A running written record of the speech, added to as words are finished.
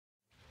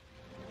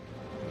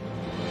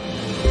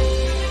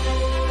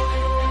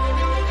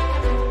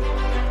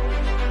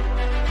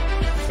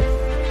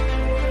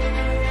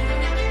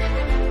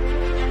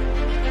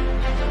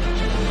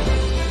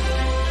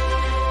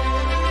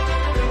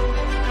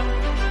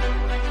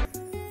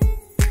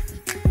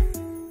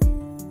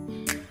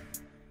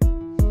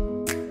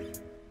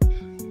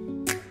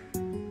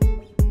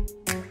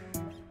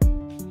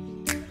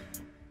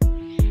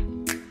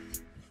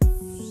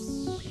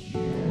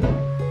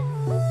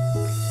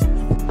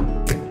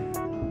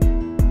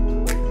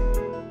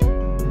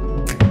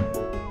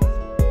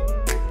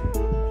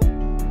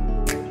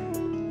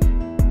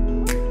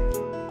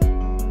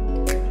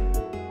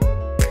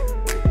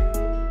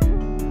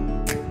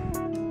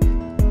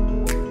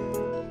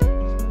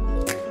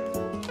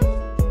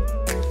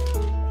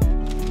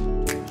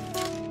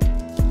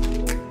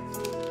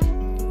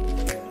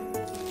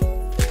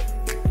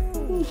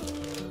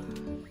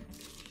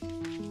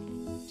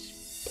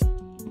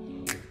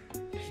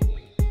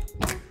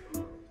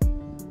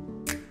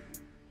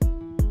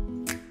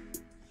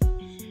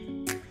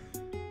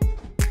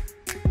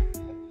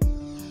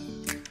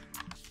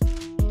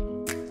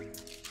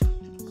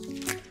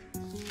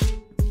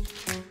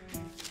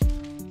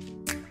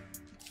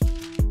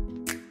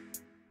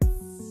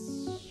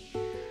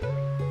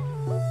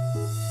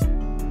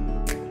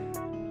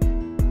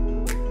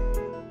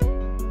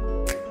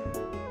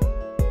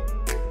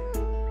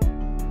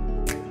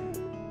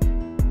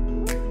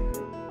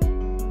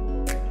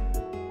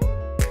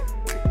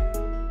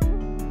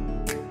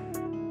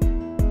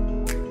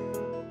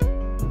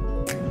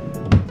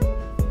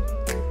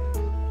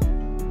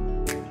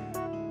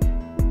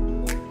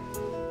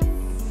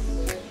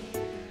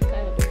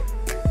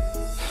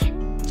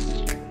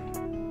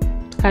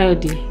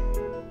Coyote.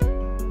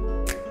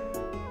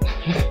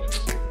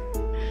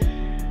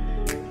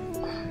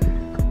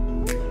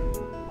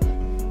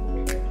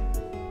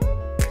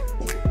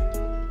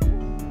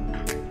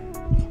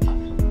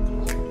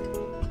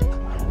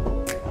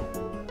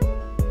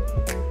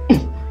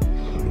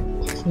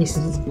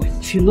 Listen, this boy.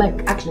 If you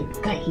like, act like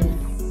a guy here.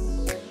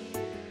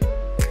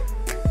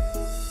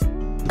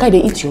 Guy,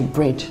 they eat your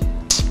bread.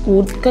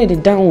 Oh, guy, they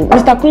down.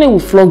 Mr. Kule will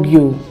flog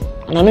you.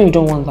 And I know you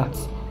don't want that.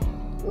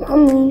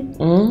 Mommy,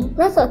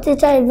 that's our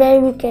teacher is very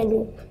wicked.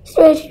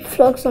 So she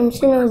flogged some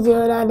seniors the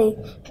other day.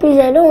 Please,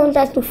 I don't want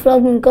her to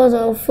flog me because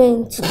I'll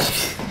faint.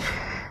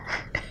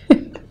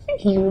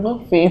 You will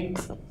not faint.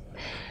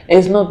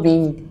 It's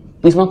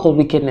not called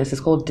wickedness, it's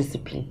called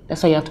discipline.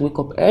 That's why you have to wake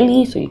up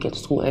early so you get to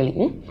school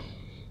early.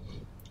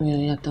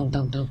 Yeah,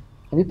 down.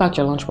 Have you packed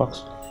your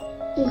lunchbox?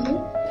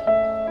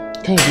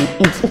 Can you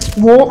eat?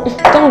 Whoa,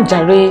 down,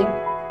 Jare.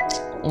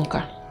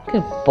 Okay,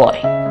 good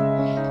boy.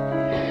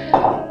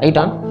 Are you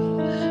done?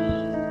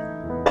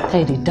 Tie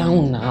it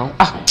down now.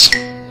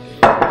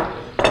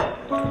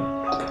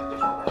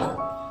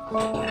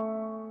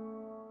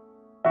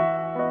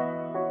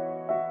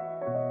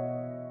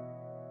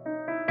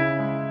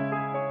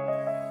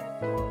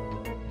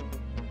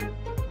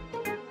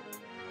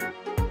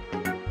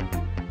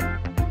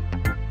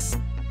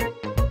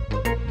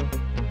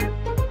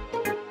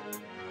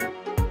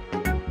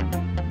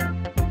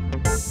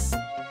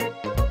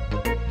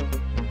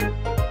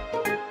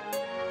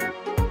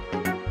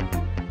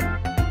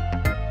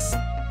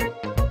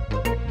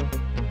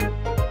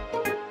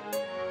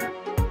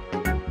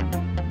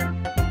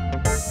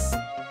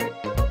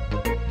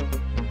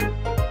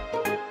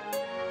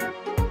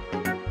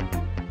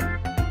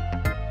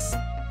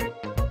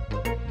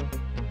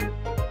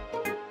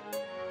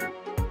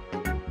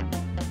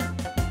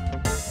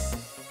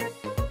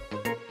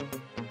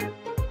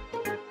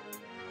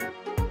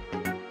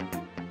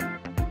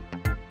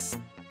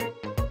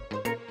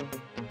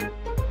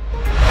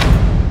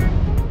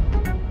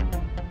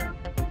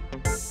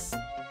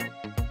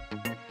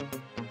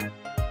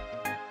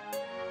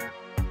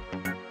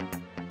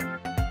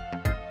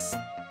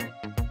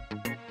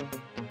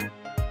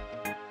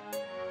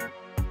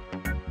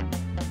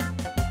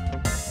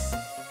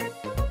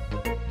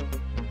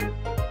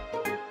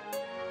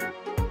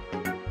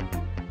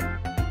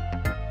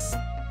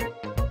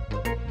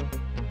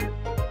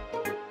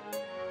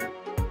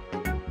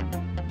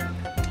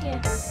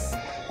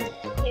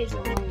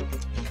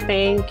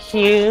 Thank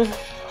you.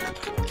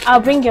 I'll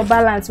bring your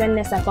balance when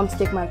next I come to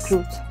take my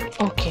clothes.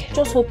 Okay.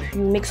 Just hope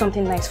you make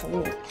something nice for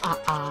me.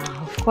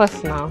 Of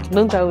course now.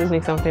 Don't I always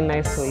make something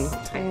nice for you?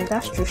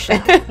 That's true, Sha.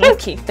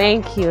 Okay.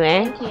 Thank you,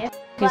 eh? Thank you.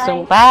 Bye.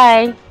 So,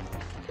 bye.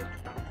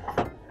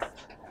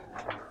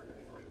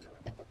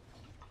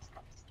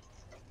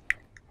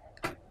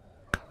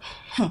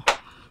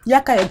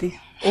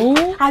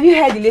 Yakayode, have you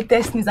heard the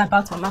latest news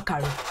about Mama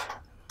Carol?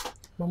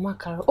 Mama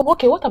Carol? Oh,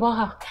 okay. What about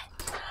her?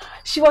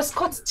 She was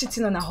caught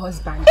cheating on her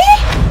husband.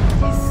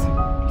 Yes.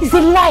 It's a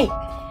lie.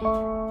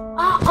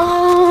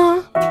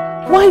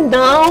 Why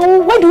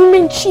now? Why do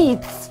women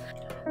cheat?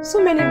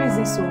 So many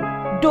reasons, so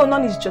though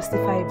none is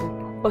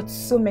justifiable, but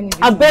so many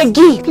reasons. I beg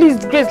you,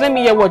 please, Grace, let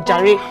me hear what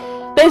Jare.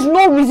 There's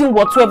no reason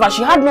whatsoever.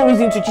 She had no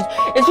reason to cheat.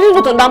 Especially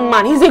not on that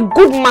man. He's a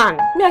good man.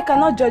 Me, I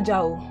cannot judge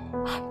her,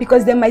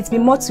 because there might be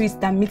more to it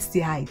than meets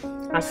the eye.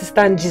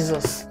 Assistant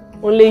Jesus,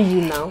 only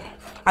you now.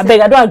 I beg,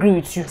 I don't agree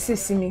with you.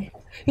 See me.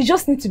 You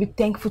just need to be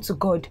thankful to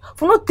God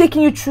for not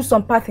taking you through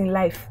some path in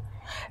life.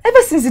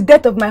 Ever since the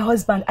death of my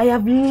husband, I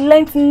have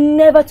learned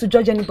never to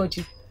judge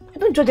anybody. I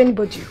don't judge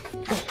anybody.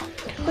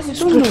 Because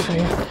you don't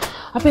know.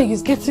 I beg,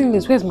 it's getting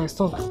late. Where's my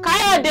son?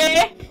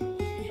 Kayode!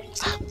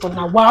 But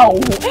now, wow.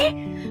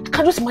 I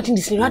can't just imagine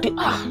this scenario.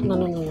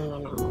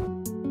 No.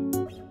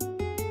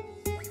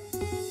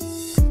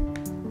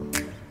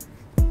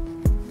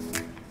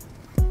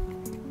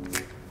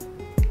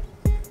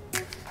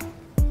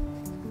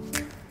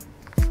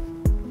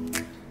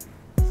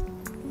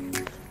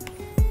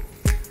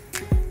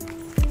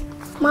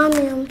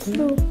 Mommy, I'm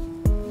through.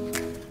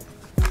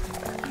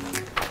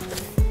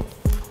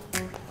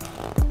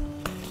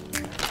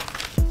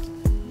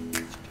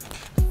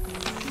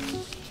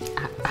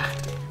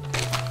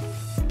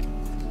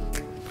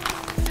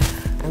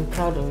 I'm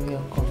proud of you,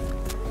 Uncle.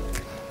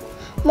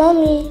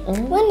 Mommy,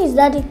 when is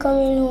Daddy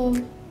coming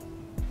home?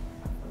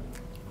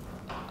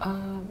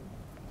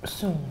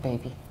 Soon,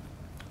 baby.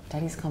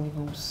 Daddy's coming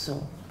home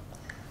soon.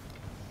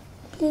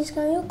 Please,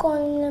 can you call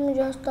him? Let me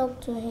just talk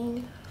to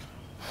him.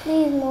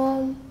 Please,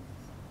 Mom.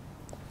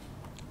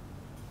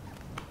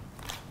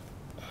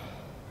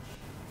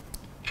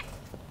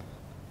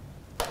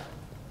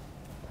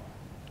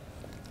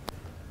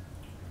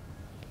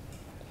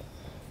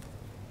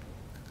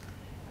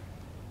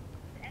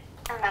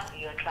 The number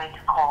you're trying to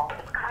call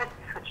is currently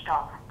switched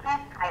off. Please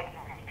try again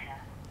later.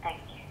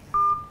 Thank you.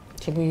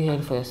 Chibu, you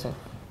heard for yourself.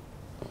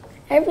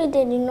 Every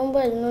day the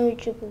number is not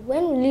reachable.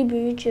 When will it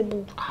be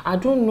reachable? I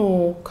don't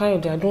know,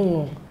 Kayode, I don't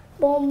know.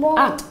 Bonbon.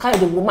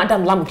 Kayode,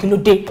 Madam Lamu Kilo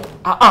Day.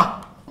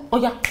 Oh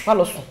yeah,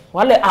 Walosu.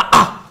 Wale,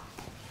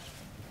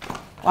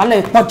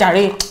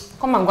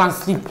 Come and go and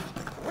sleep.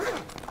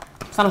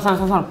 Stand.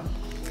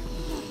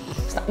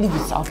 Leave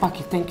it, I'll pack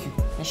it, thank you.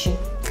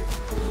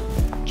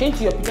 Change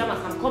to your pajamas,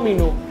 I'm coming,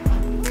 no.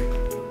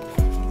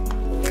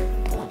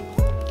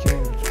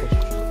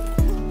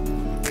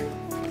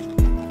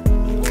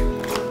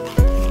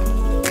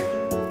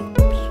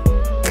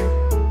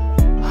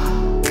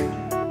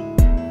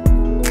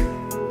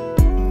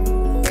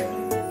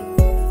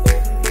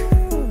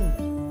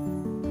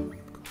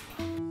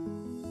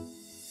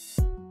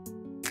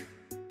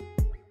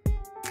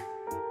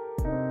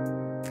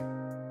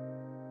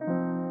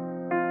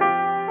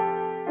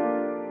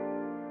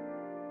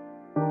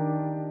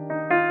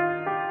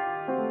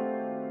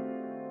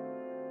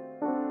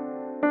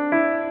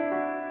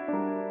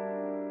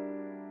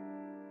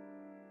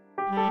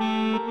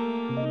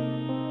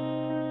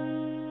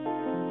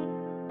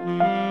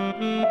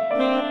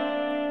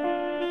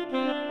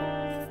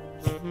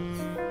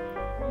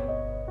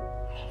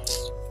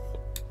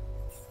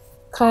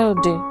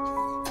 Kayode,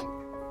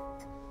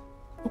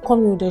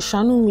 come here,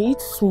 Shanu me,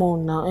 eat small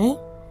now, eh?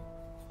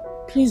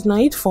 Please, now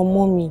eat for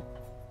mommy.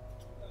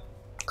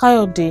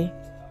 Kayode.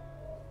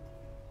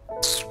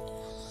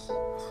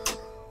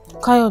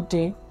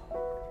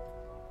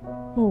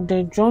 Oh,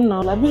 they drawn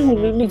now. Abi, you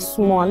really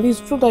small, at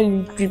least so that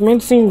you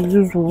prevent him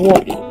use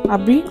work.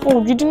 Abi,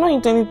 oh, you did not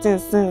eat anything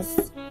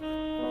since.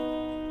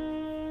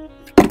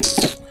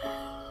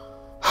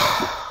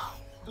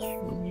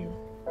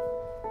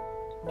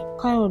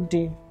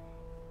 Kayode.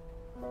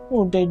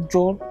 Oh, they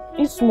drawn.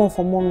 Eat small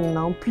for mommy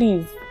now,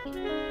 please.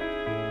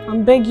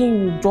 I'm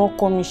begging you, draw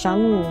come me,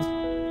 Shanu.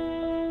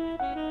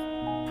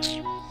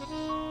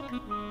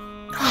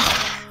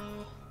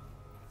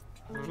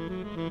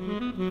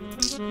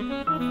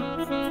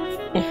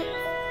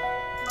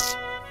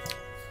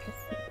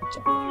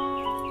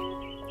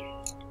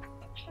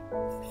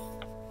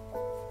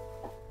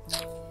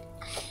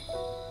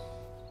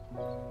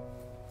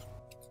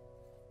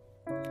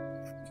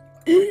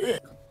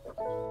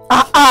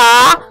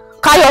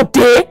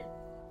 Kayode!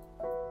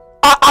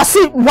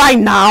 See why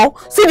now?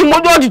 See the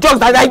model of the drugs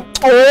that I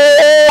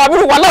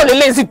mean, walao le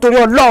lazy to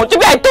your law.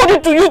 Maybe I told you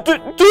to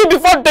you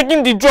before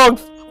taking the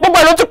drugs. But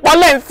I don't take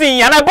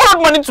and I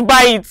borrowed money to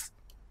buy it.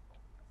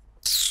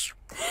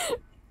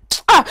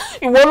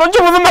 You won't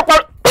you remember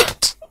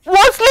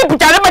one sleep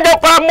which I never did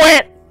for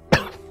more.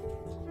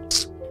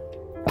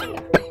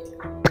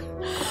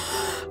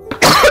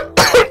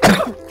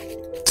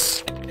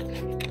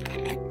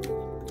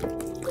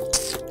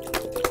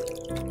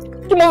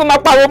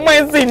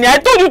 I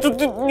told you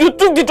you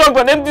took the drug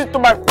and empty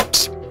stomach.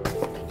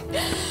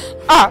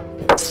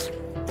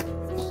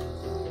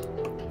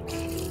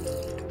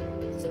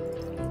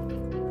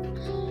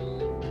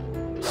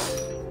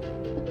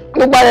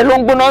 Nobody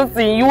long go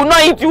nonsense. You will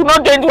not eat, you will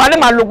not do anything. One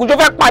man look, you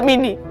just pa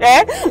me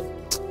eh?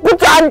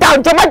 Put your hand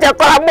down, Joma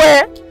Jacola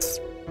boy.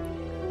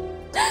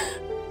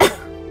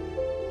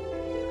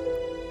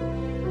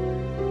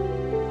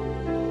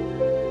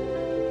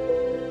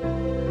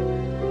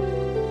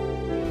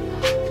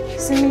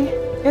 Simi,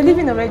 you're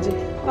leaving already.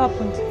 What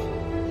happened?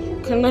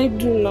 What can I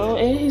do now?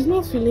 He's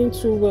not feeling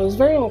too well. It's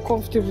very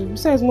uncomfortable.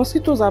 Besides,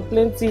 mosquitoes are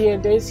plenty here.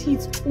 There's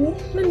heat.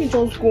 Let me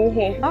just go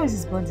home. How is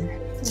his body?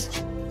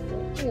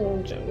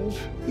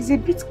 He's a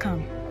bit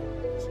calm.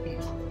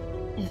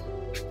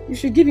 You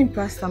should give him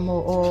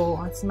paracetamol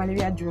or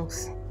anti-malaria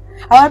drugs.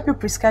 I'll help you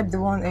prescribe the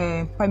one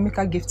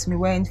Pamika gave to me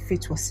when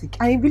Faith was sick.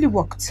 And it really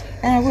worked.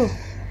 And I will.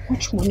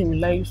 Which money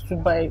will I use to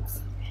buy it?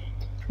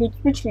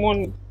 Which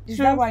money? Is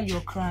that why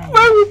you're crying?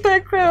 Why would I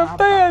cry? I'm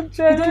tired,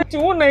 Jerry. The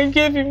one I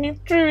gave him, he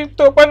threw it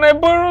up and I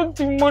borrowed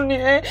the money.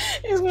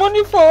 It's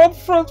money for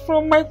upfront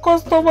from my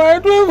customer.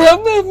 I've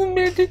not even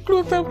made the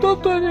clothes. I've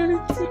not done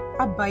anything.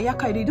 Abba,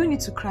 Yaka, you don't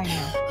need to cry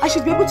now. I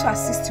should be able to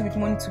assist you with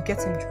money to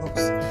get him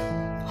drugs.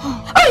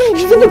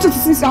 You don't need to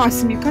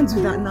assist me. You can't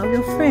do that now.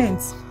 We're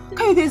friends.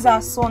 Kayode is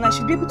our son. I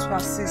should be able to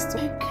assist.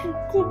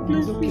 God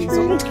bless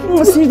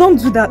you. No, don't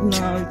do that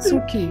now. It's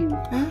okay.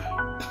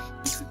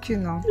 It's okay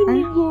now. Let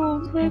me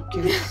go.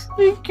 Okay.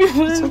 Thank you.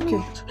 It's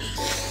okay.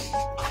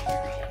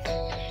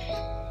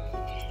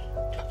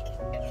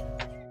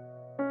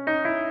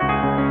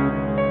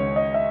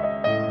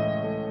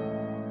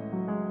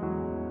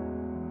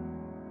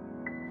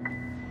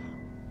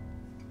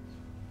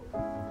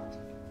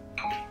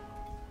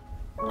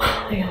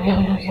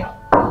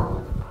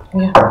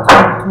 Yeah,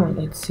 come on,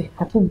 let's see.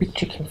 I put big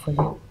chicken for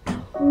you.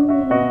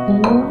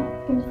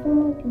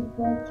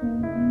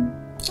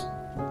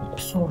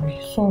 Sorry,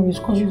 it's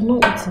because you've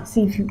not eaten.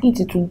 See, if you eat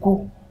it will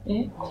go.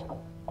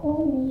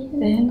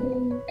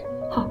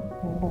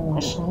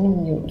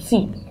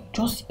 See,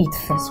 just eat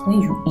first.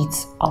 When you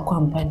eat, I'll go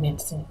and buy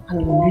medicine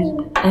and you use.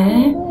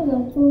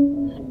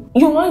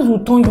 Your eyes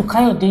will turn you,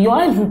 Kayode. Your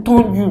eyes will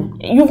turn you.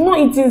 You've not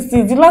eaten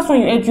since the last one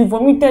you ate, you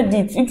vomited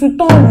it. It will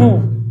turn you.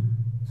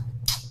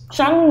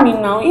 Shame me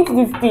now, eat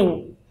this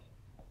thing.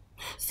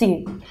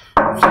 See,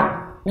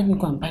 let me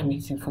go and buy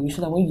medicine for you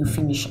so that when you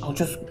finish, I'll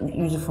just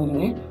use it for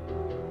you,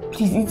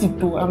 Please eat it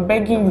too. I'm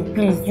begging you,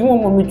 please. Do you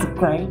want mommy to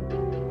cry?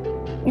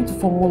 Eat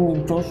for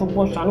mommy, Joshua.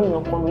 Wash. I know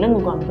you're coming. Let me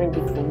go and bring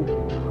it for you.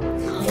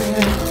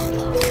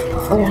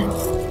 Oh yeah.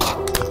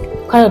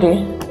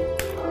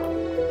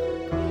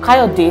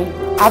 Kayode,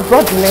 I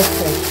brought the next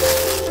one.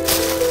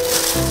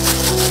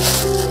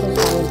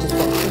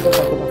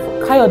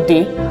 Kayode.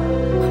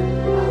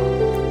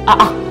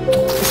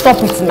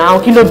 Stop it now.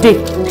 Kilo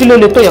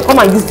Letoya, come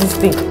and use this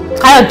thing.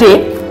 Kayode.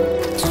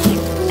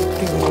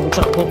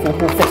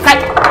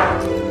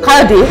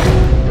 Kayode.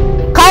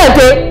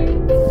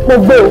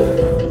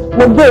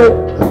 Mogbo.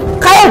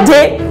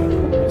 Kayode.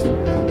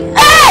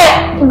 Hey!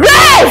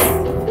 Grace!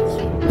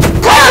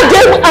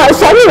 Kayode!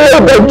 Sorry,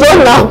 the door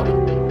now.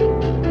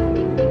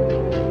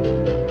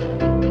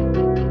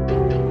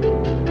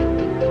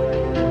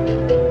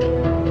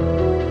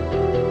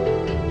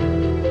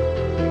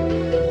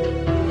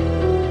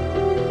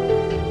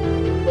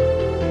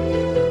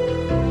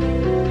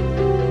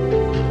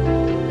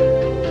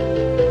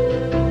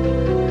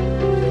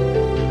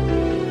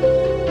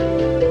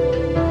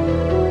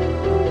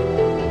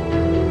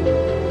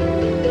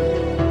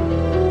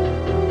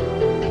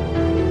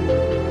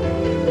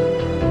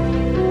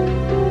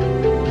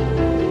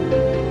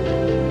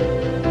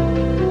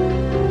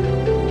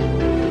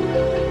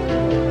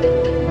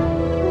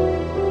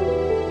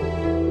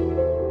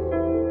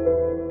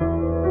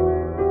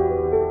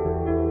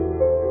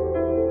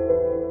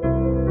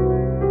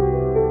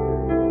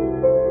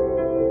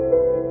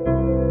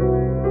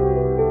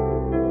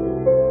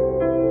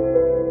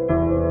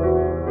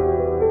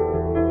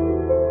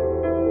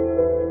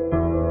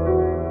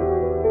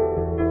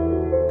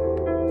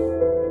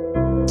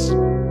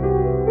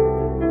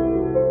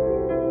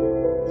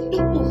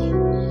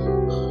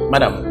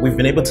 Madam, we've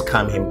been able to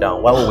calm him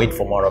down while we wait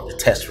for more of the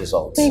test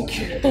results. Thank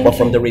you. But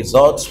from the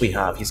results we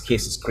have, his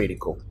case is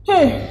critical.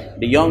 Hey.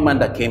 The young man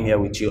that came here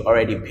with you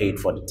already paid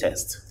for the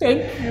test.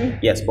 Thank you.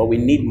 Yes, but we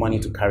need money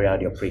to carry out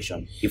the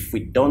operation. If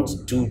we don't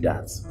do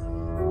that,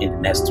 in the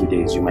next 2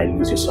 days, you might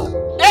lose your son.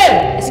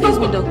 Hey! Excuse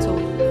me, doctor.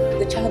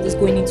 The child is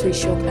going into a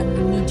shock and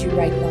we need you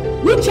right now.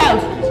 Which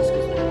child?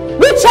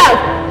 Which child?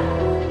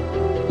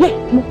 Yeah,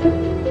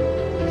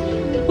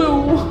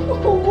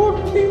 oh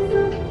God, please.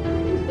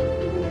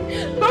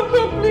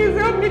 Doctor, please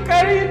help me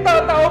carry it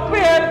out. I'll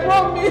pay, I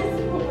promise.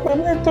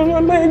 Doctor,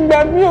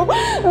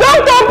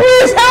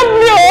 please help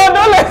me. Oh,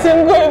 don't let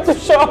him go into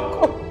shock.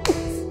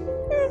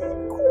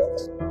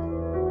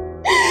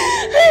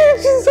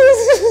 Jesus.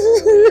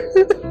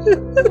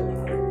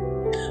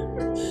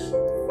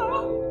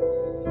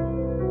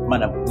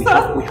 Madam,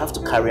 we have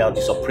to carry out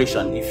this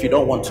operation if you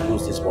don't want to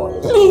lose this boy.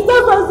 Please,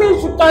 that's why I say you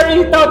should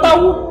carry it out. I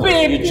will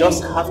pay. You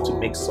just have to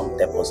make some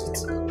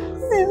deposits.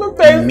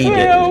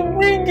 Immediately. I'll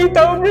bring it.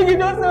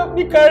 Just help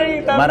me carry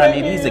it. Madam,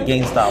 it is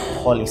against our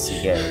policy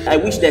here. I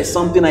wish there's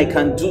something I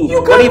can do.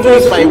 You but can't even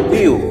if I do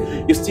will,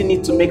 you still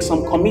need to make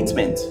some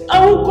commitment.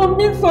 I will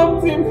commit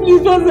something.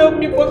 Please just help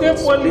me forget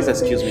policy. Please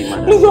excuse me,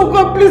 madam. Please, oh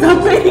God, please, I'm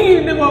begging you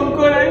in the name of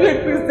God. I'm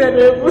a Christian.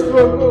 Please,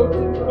 oh God.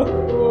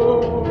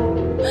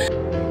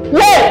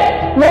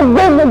 Yeah!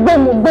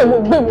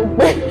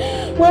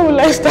 Where will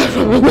I start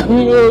from?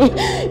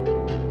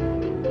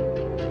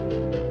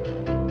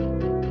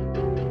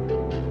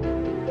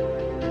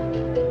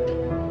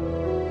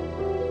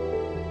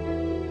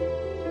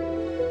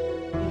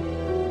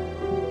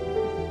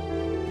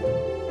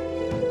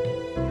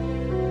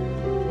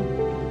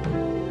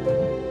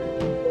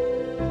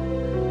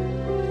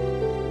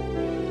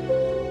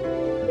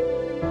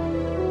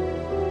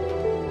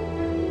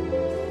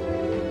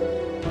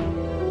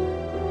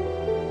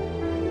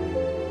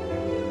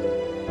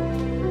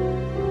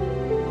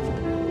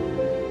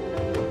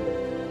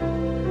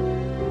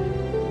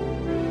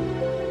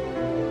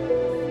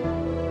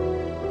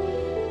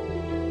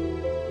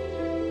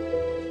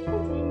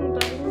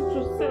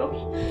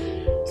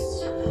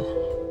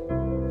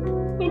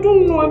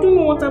 I don't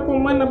know what type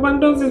of man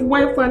abandons his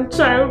wife and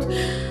child.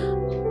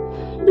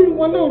 The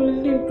one that will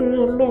leave to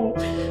you alone.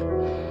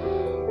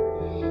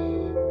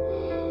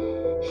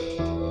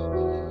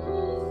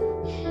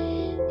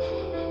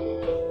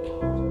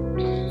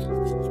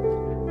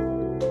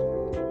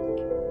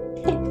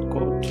 Oh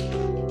God.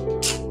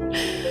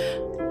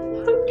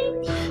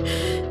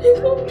 He's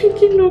not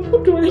picking up.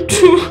 What do I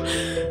do?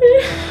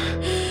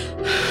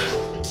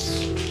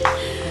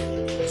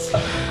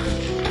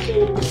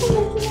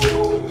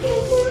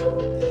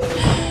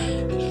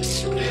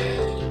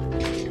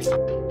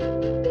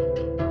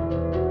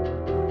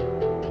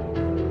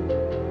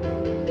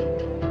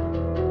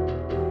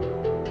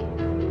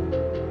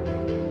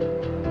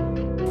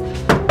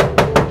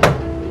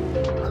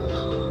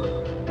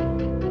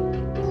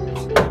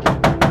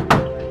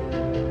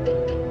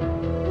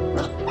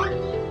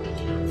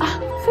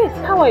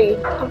 How are you?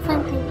 I'm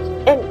fine, thank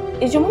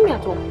you. Is your mommy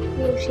at home?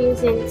 No, she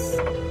isn't.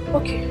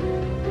 Okay.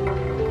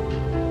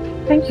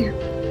 Thank you.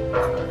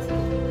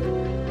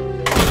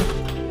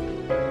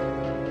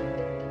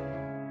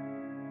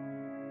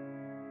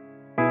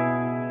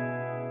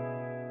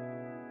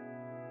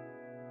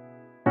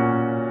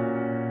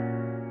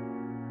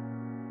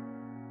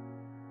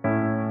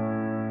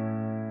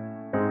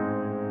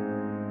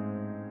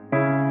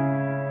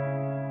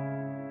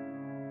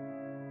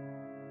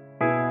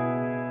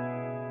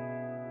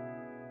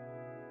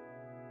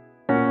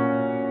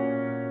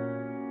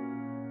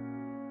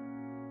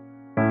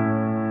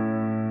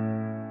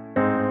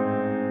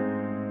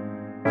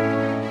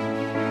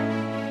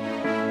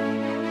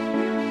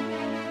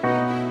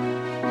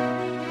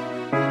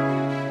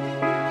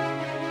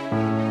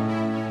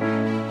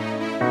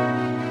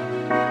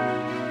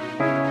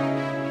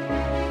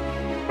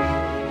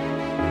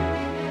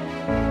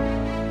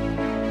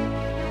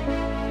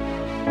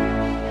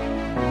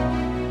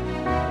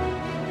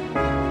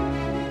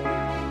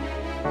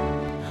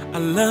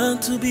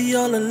 learned to be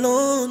all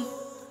alone.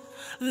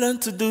 Learn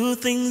to do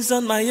things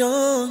on my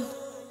own.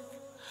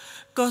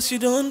 Cause you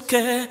don't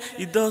care,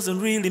 it doesn't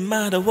really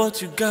matter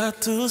what you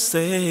got to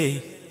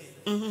say.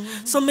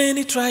 So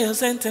many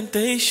trials and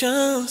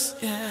temptations.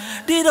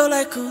 Did all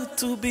I could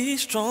to be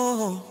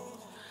strong.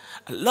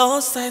 I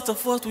lost sight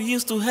of what we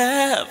used to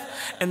have,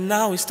 and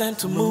now it's time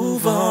to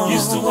move on.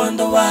 Used to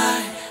wonder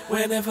why,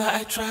 whenever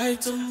I try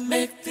to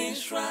make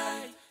things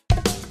right.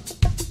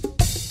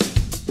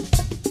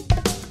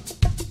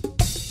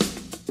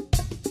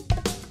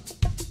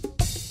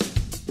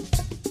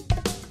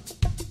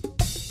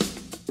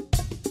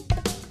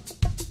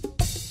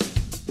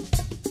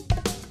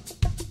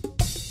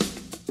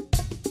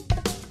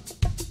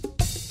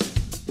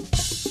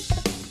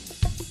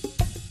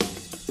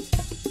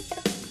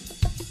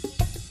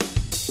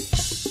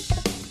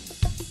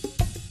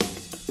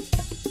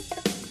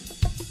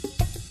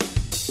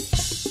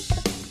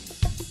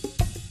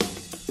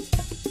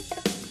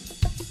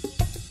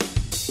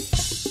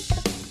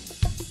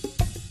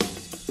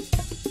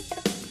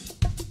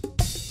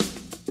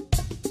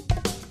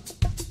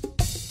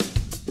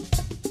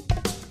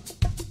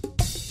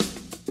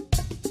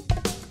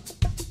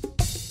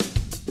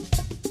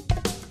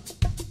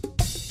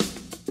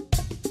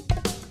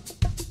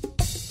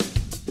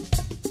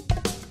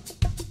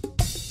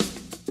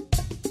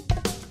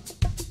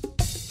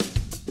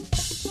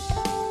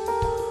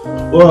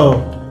 Wow,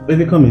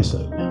 baby, come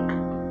inside.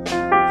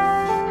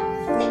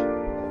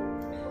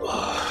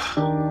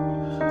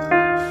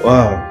 Wow.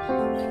 Wow,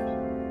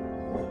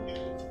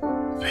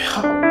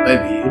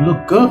 baby, you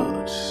look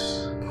good.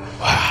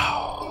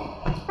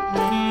 Wow.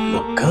 You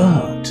look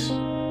good.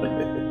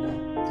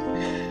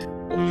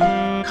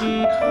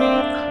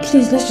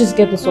 Please, let's just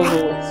get this over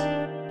with.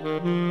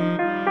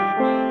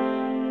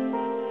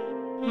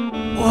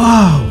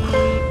 Wow.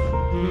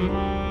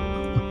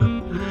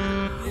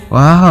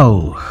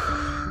 Wow.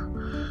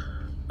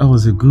 That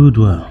was a good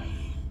one.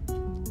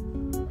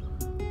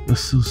 You're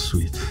so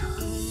sweet.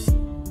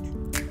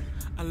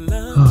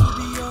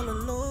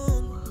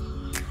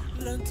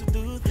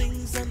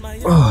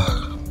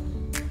 Oh.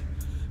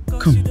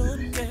 Come, baby.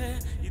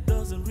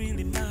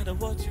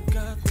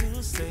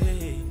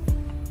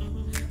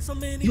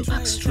 You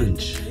act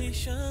strange.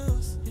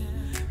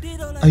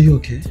 Are you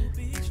okay?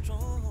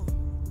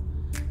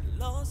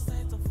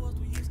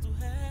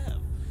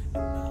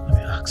 Let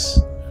me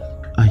ask.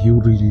 Are you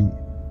really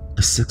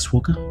a sex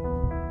worker?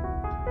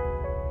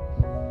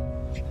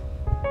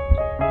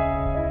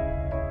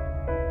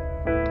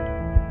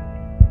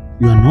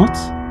 You are not?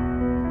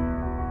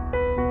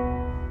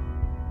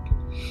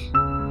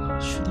 I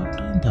should have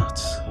done that.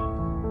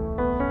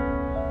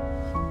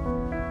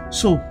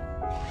 So,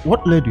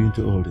 what led you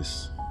into all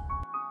this?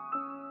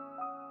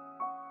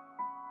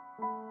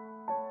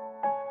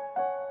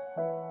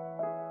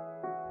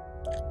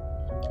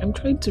 I'm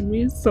trying to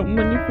raise some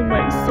money for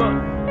my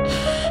son.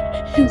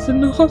 He's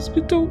in a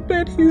hospital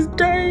bed, he's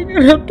dying,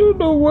 and I don't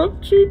know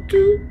what to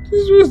do.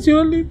 This was the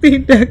only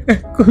thing that I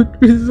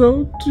could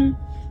resort to.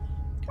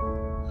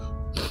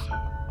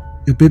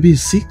 Your baby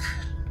is sick?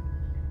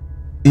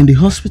 In the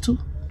hospital?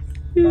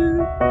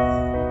 Yeah.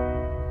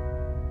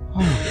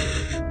 Oh.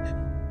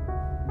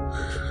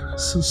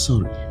 So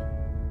sorry.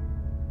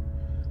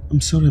 I'm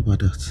sorry about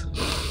that.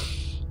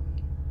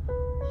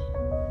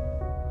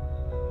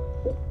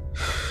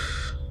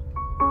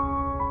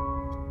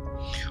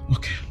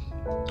 Okay,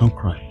 don't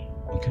cry,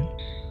 okay?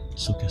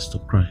 It's okay,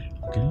 stop crying,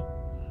 okay?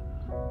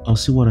 I'll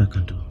see what I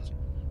can do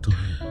to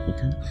help,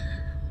 okay?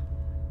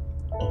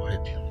 I'll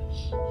help you.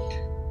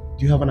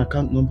 Do you have an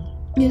account number?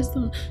 Yes,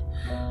 sir.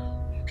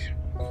 Okay,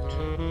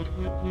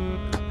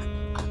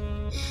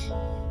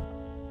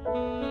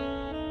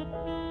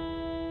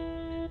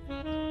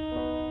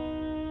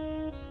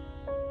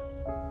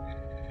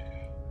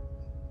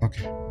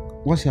 okay.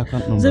 What's your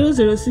account number?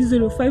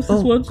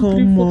 0060561234.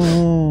 Come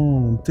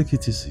on, take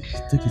it easy.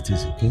 Take it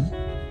easy, okay?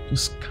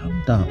 Just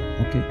calm down,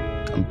 okay?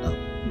 Calm down.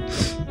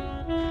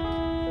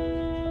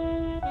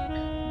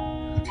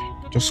 Okay,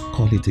 just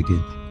call it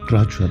again,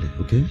 gradually,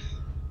 okay?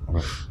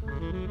 Alright.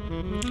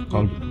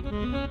 Call me.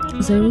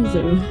 00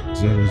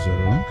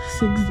 00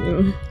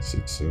 60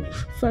 60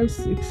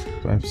 56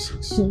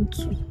 56 12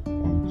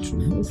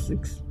 12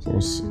 46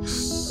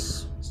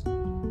 46.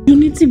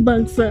 Unity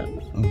Bank, sir.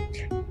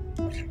 Okay.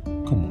 Okay.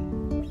 Come on.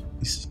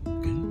 It's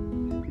okay.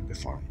 You'll be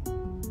fine.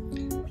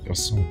 Your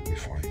son will be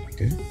fine,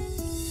 okay?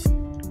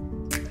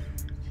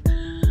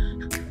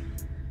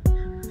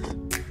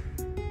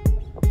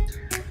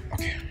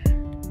 Okay.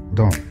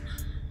 Done.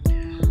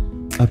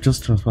 I've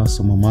just transferred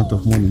some amount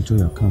of money into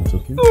your account,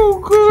 okay? Oh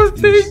God,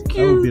 thank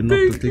you. That will be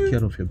enough to take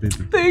care of your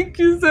baby. Thank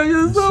you, sir.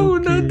 Your son will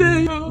not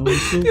die. Oh,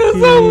 it's okay. Your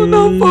son will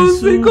not fall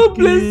sick. God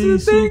bless you.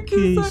 Thank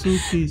you, It's sir.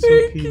 okay. It's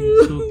Thank okay.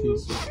 you. It's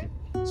okay.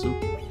 It's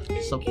okay. It's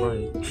okay. Stop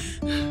crying.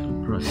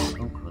 Don't cry.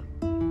 Don't cry.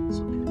 It's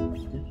okay.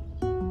 Okay?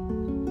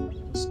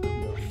 Just calm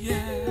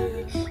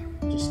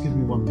down. Just give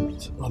me 1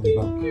 minute. I'll be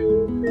back. Thank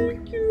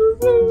you. Your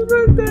son will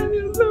not die.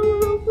 Your son will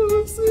not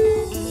fall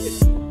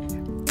sick.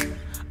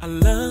 I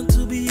learned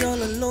to be all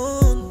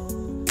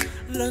alone.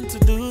 Learn to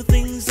do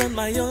things on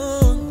my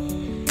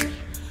own.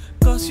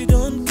 Cause you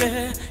don't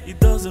care, it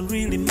doesn't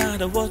really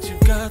matter what you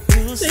got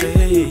to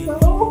say.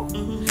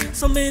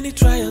 So many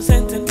trials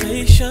and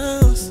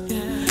temptations,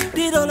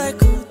 did all I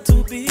could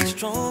to be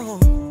strong.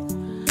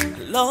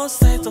 Lost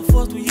sight of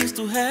what we used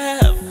to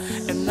have,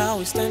 and now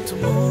it's time to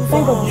move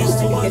on. Used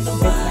to wonder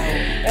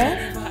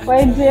why.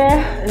 My dear,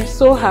 I'm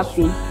so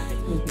happy.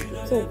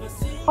 So,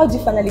 how did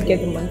you finally get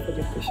the money for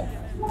the operation?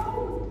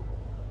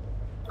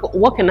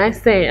 What can I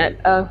say?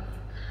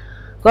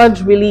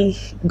 God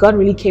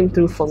really came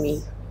through for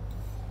me.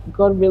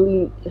 God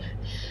really,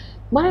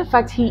 matter of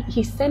fact,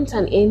 he sent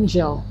an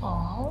angel.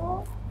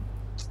 Aww.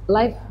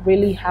 Life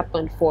really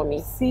happened for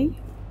me. See,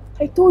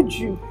 I told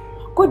you,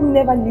 God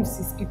never leaves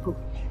his people.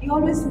 He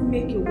always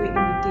makes a way in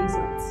the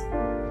desert.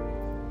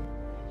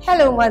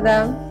 Hello,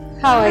 madam.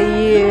 How are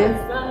you?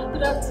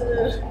 Good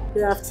afternoon.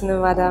 Good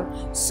afternoon, madam.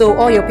 So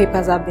all your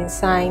papers have been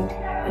signed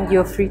and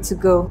you're free to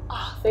go.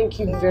 Oh, thank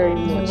you very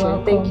much.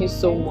 Thank you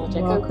so much.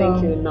 I can't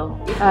thank you enough.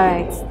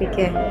 Alright, take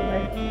care.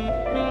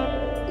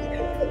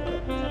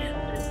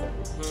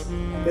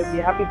 You'll be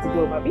happy to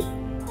go, baby.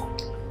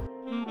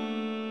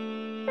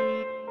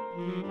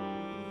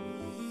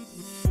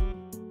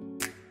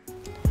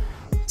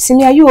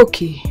 Simi, are you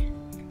okay?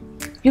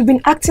 You've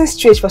been acting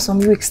strange for some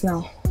weeks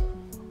now.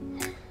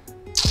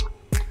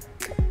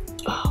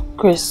 Oh,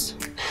 Chris,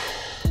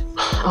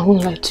 I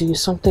won't lie to you,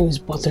 something is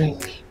bothering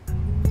me.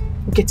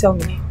 Okay, tell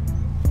me.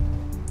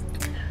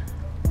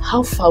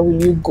 How far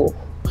will you go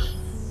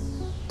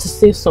to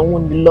save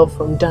someone you love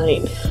from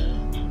dying?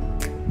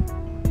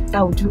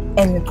 I will do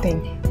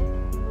anything.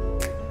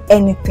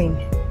 Anything.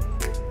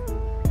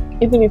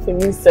 Even if it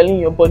means selling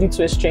your body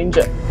to a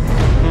stranger.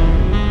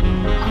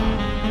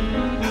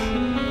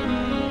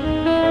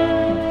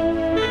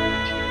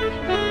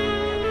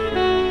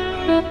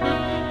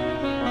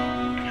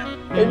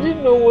 I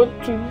didn't know what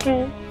to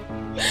do.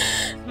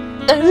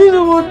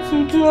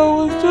 I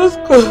was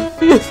just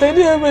confused. I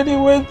didn't have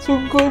anywhere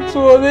to go to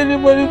or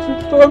anybody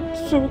to talk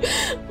to.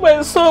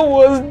 My son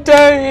was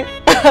dying.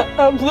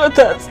 I'm not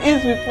at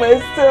ease with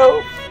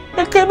myself.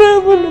 I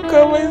cannot even look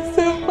at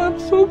myself. I'm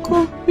so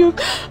confused.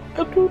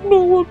 I don't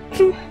know what to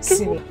do.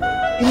 Simi, you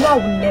know I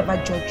will never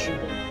judge you.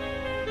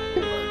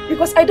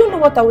 Because I don't know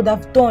what I would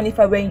have done if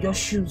I were in your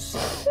shoes.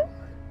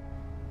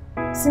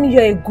 Simi,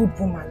 you're a good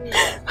woman.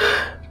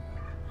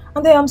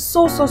 And I am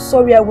so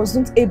sorry I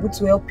wasn't able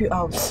to help you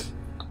out.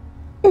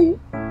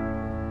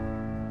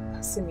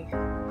 Simi,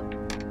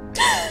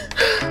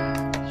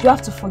 you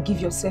have to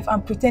forgive yourself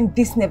and pretend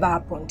this never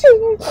happened.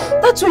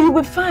 That's why you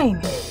will be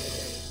fine.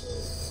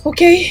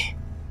 Okay?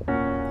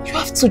 You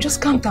have to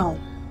just calm down.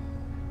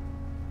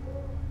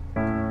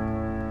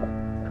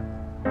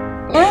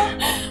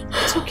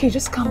 It's okay,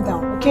 just calm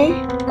down, okay?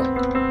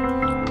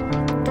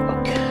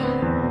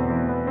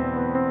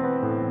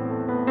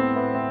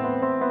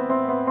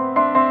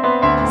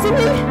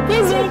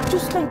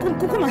 Just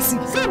come and see.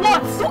 Say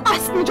what? Don't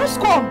ask me, just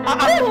come.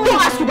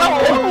 Don't ask you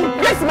about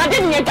what? Yes, my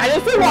daddy here, can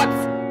you say what?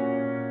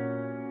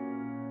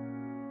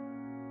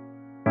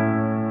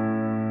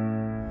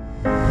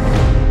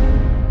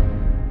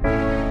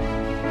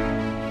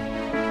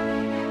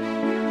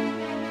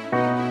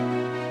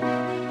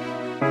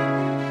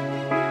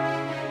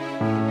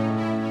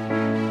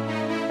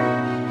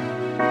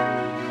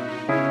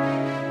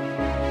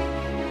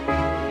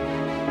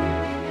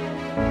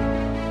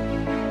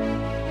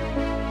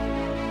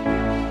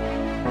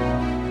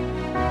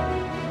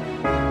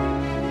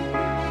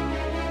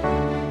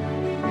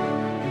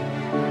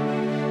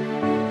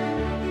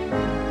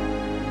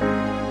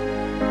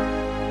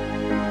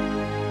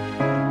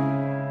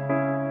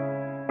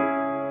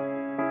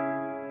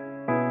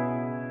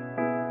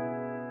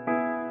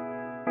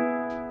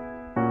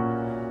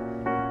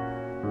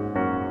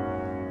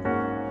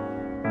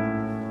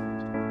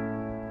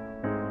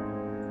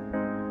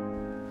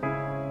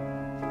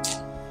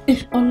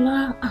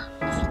 Ola.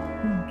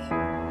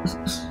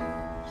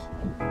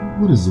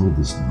 What is all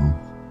this now?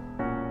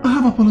 I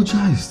have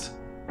apologized.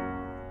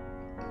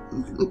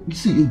 You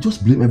see, you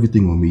just blame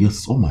everything on me. Yes,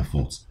 it's all my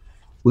fault.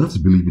 We have to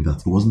believe me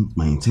that it wasn't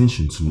my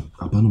intention to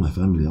abandon my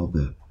family out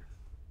there.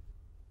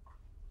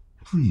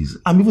 Please,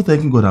 I'm even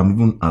thanking God I'm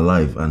even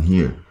alive and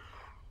here.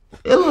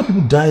 A lot of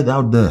people died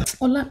out there.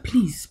 Ola,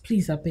 please,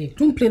 I beg.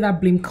 Don't play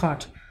that blame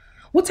card.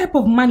 What type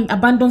of man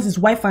abandons his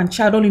wife and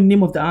child all in the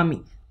name of the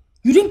army?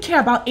 You didn't care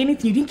about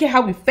anything. You didn't care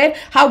how we fed,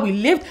 how we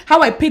lived,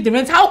 how I paid the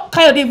rent, how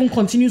Kayode even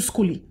continued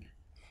schooling.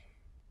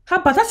 How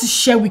about that's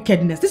sheer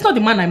wickedness? This is not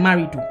the man I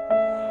married, though.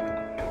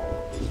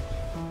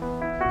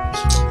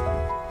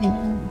 It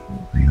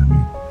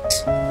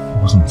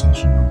wasn't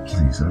intentional,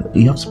 please.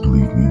 You have to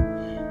believe me.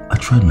 I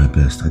tried my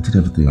best. I did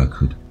everything I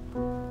could.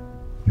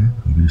 Yeah,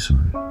 I'm really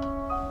sorry.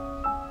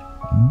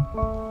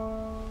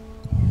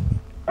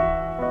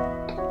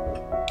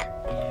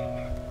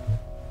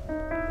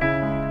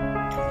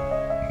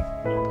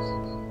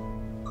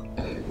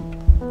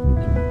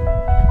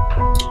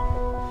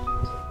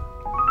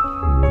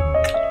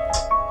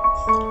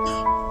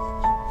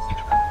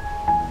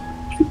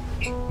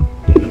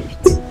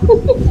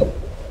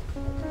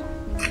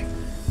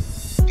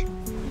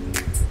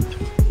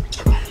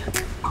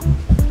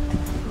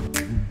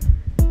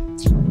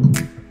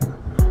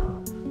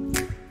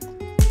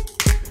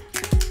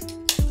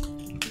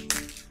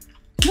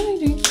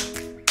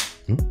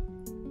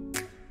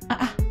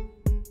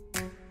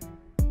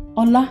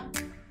 Ola,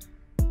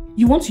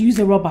 you want to use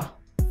a rubber?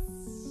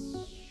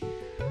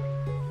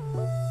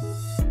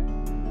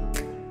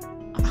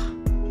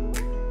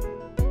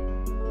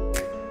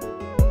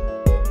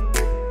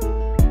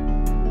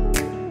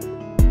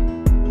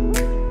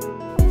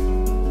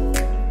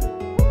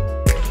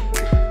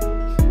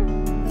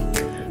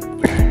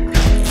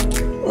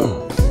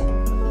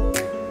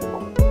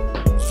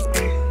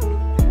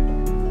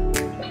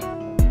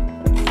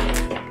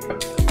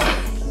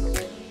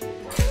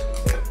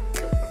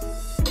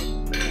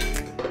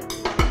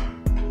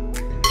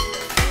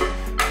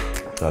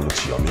 That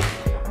looks yummy.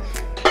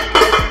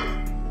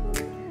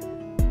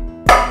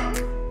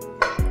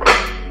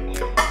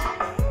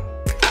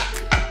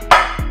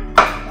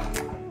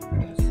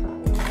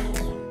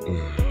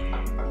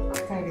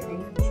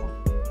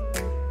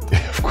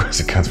 Of course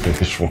you can't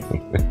finish one.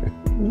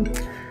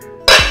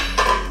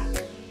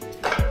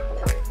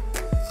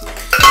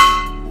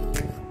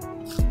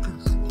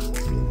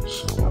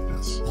 So what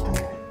else?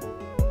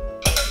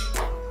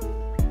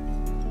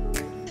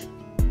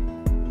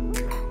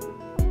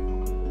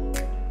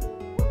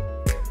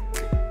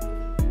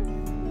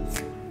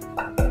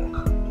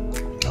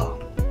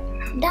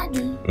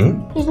 Daddy, you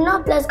did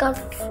not bless God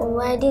for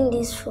providing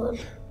this food.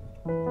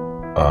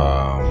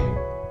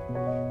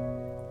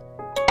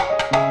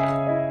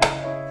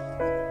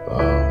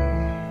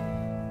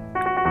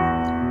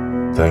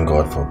 Thank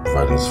God for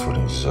providing this food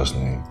in Jesus'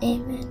 name.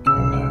 Amen.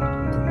 Amen.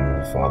 In the name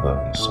of the Father,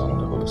 and the Son, and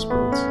the Holy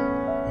Spirit.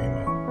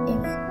 Amen.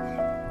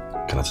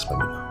 Amen. Can I just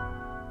spend it now?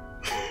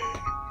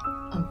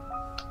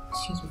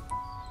 Excuse me.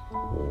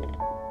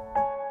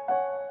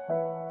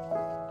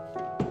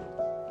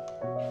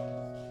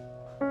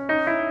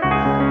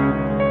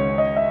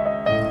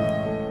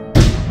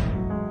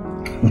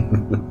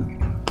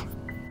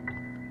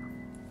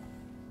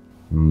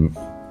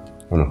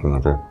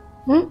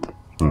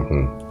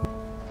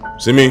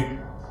 Simi?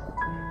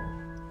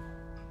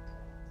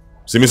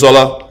 Simi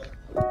Sola?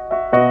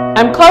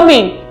 I'm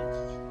coming.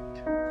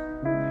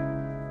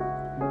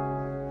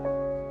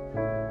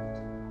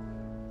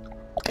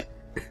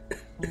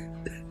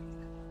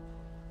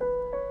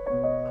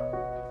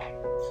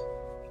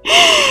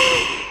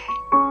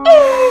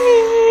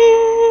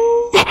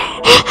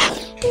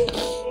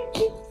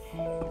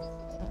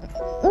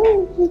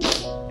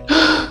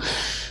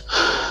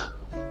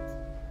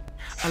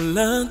 I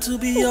learned to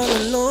be all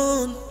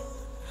alone,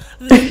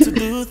 learn to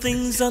do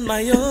things on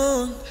my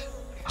own.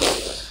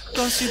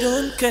 Cause you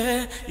don't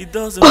care, it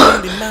doesn't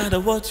really matter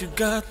what you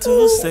got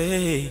to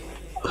say.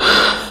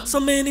 So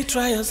many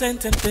trials and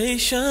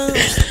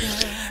temptations,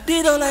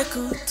 did all I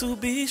could to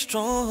be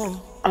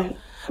strong. I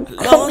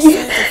lost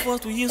sight of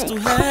what we used to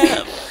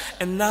have,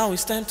 and now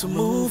it's time to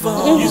move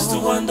on. Used to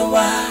wonder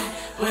why,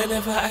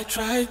 whenever I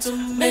try to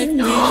make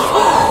things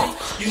right,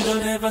 you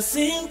don't ever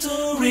seem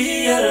to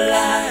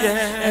realize.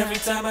 Every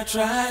time I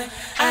try,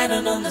 I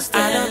don't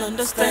understand.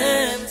 Used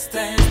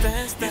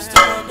to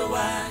wonder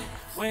why,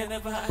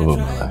 whenever I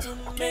try to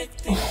make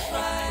things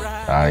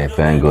right. I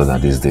thank God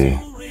that this day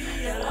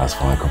has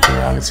finally come to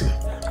reality.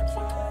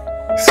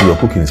 See, your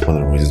cooking is one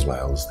of the reasons why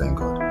I always thank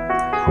God.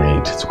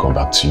 Prayed to come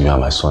back to you and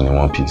my son in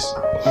one piece.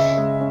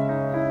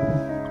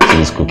 See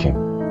this cooking.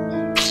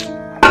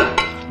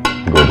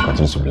 God will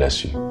continue to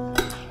bless you.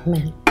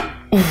 Amen.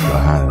 Your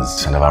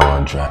hands shall never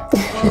run dry.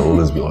 Shall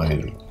always be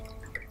oily.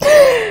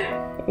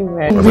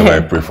 Amen. Whatever I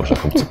pray for shall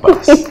come to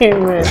pass.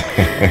 Amen.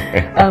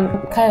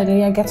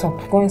 Kayode, get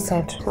up. Go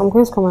inside. I'm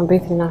going to come and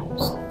bathe you now.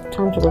 It's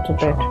time to go to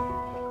bed.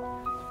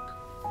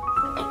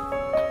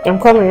 I'm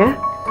coming, yeah?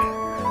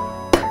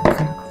 Okay,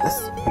 look at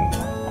this.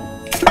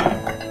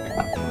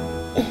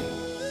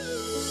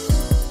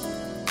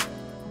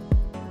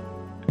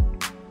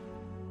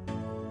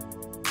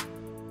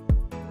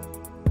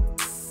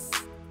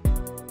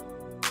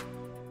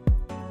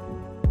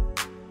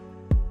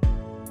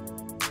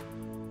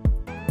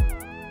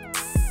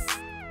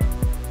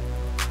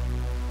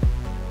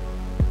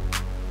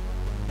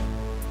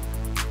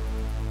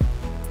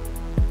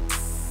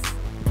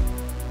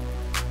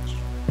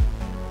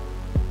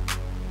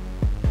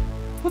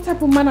 What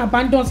type of man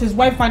abandons his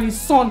wife and his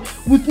son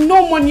with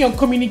no money or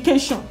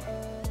communication?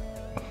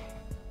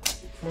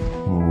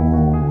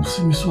 Oh,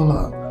 Simi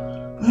Sola.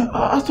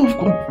 I thought we've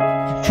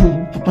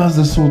gone past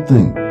this whole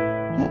thing.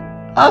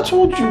 I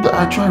told you that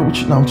I tried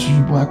reaching out to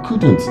you, but I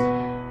couldn't.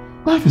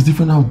 Life is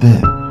different out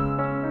there.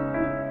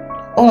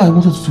 All I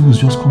wanted to do was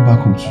just come back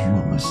home to you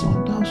and my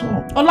son. That's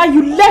all. Ola,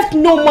 you left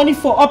no money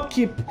for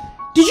upkeep.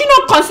 Did you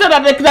not consider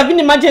that there could have been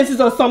emergencies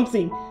or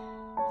something?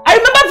 I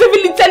remember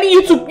vividly telling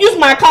you to use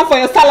my account for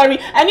your salary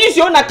and use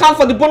your own account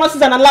for the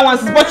bonuses and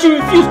allowances, but you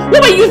refused.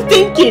 What were you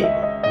thinking?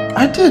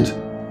 I did.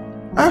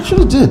 I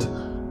actually did.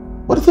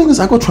 But the thing is,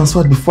 I got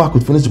transferred before I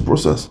could finish the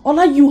process.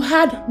 Ola, you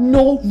had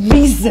no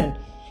reason.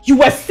 You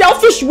were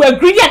selfish, you were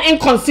greedy and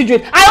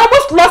inconsiderate. I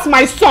almost lost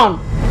my son.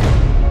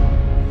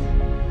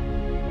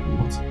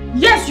 What?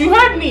 Yes, you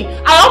heard me.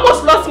 I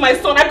almost lost my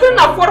son. I couldn't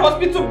afford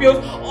hospital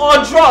bills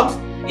or drugs.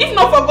 If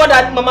not for God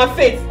and Mama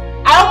Faith,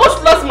 I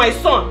almost lost my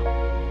son.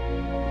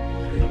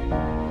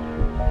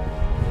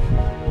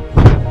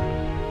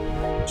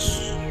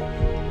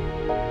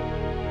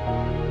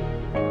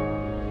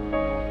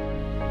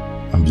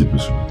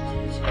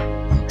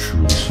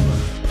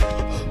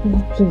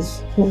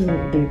 Please, hold me,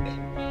 babe.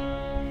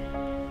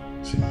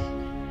 See.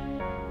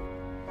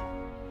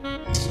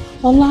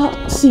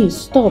 Ola, see,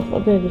 stop. I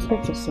beg,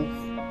 respect yourself.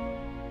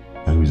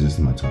 Are you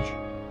resisting my touch?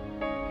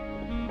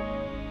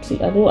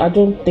 See, I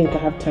don't think I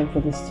have time for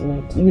this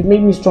tonight. You've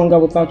made me stronger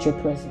without your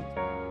presence.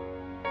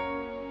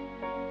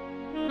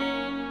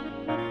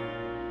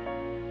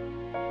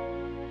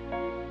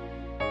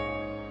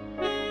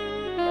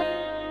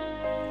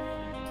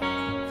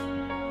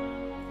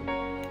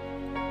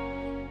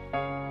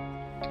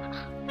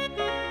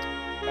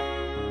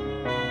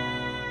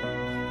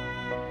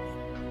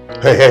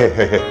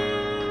 Hey.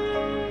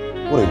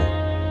 What are you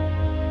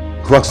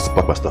doing? Who asked you to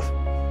pack my stuff?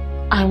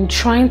 I'm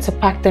trying to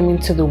pack them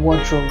into the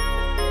wardrobe.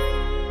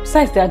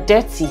 Besides, they are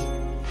dirty.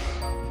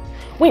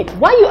 Wait,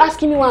 why are you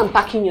asking me why I'm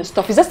packing your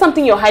stuff? Is that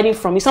something you're hiding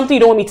from me? Something you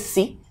don't want me to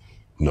see?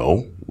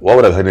 No. Why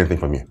would I hide anything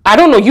from you? I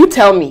don't know. You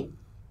tell me.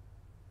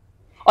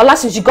 Ola,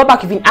 since you got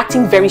back, you've been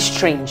acting very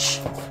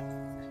strange.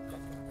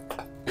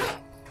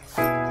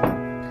 No,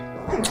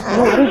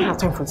 I don't have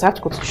time for this. I have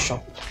to go to the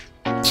shop.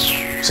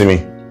 See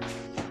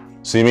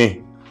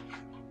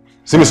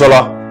me,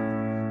 Sola.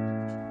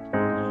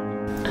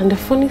 And the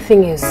funny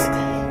thing is,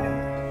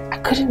 I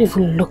couldn't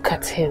even look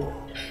at him.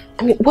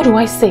 I mean, what do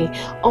I say?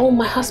 Oh,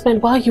 my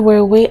husband, while you were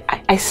away,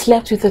 I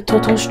slept with a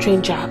total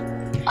stranger.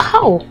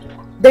 How?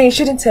 Then you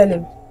shouldn't tell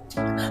him.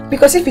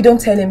 Because if you don't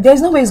tell him,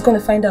 there's no way he's going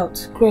to find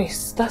out.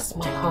 Grace, that's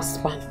my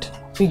husband,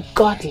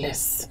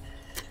 regardless.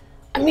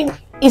 I mean,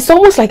 it's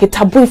almost like a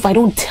taboo if I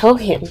don't tell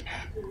him.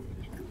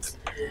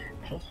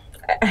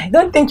 I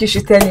don't think you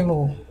should tell him.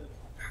 Oh.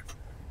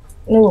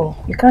 No,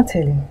 you can't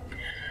tell him.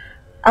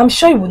 I'm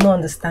sure he would not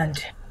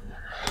understand.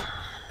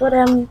 But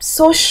I'm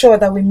so sure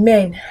that with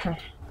men,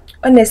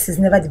 honesty is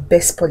never the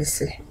best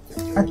policy.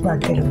 I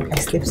can't tell him I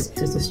slept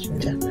with a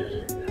stranger.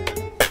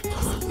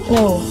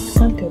 No, you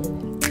can't tell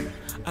him.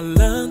 I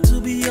learned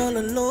to be all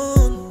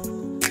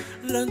alone,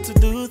 learn to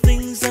do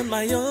things on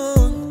my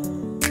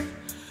own.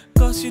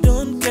 Cause you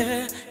don't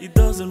care, it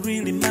doesn't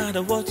really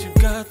matter what you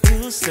got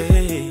to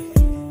say.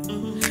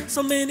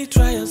 So many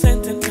trials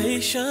and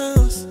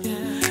temptations,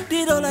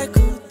 did all I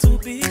could to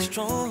be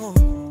strong.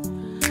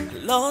 I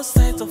lost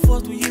sight of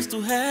what we used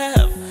to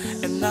have,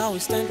 and now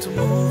it's time to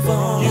move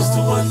on. Used to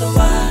wonder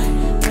why,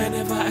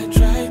 whenever I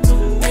try to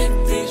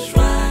make this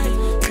right,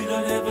 you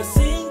don't ever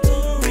seem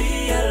to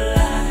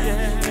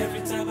realize.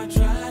 Every time I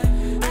try,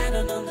 I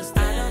don't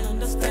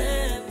understand. Used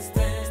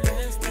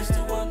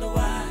to wonder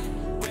why,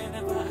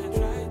 whenever I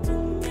try to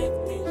make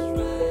this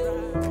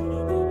right, you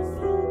don't ever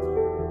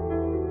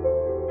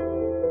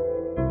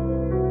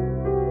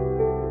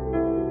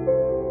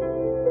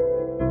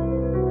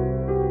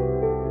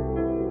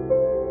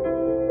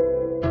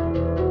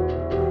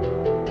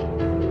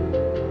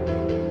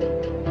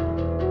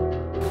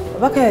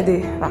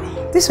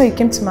Bakayode, this way you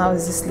came to my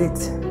house this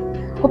late.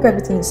 Hope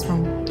everything is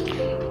fine.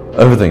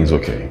 Everything's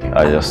okay.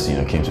 I just,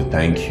 came to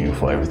thank you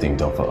for everything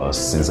done for us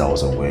since I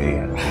was away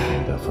and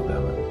being there for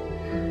them.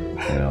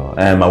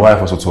 And my wife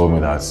also told me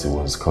that it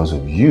was because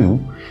of you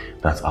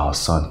that our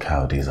son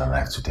Kyle is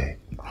alive today.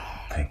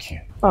 Thank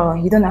you. Oh,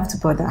 you don't have to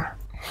bother.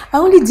 I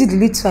only did the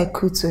little I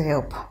could to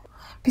help.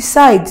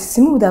 Besides,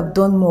 Simi would have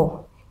done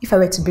more if I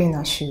were to be in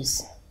her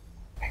shoes.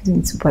 I don't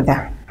need to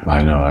bother.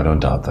 I know, I don't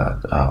doubt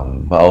that.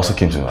 But I also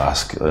came to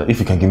ask if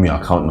you can give me your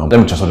account number.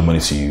 Let me transfer the money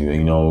to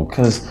you,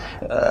 because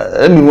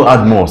let me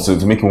add more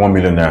to make it 1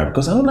 million naira.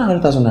 Because I don't know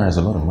 100,000 naira is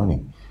a lot of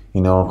money.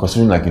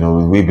 Considering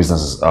the way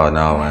businesses are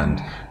now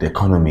and the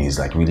economy is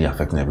really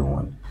affecting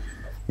everyone.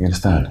 You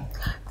understand?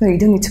 No, you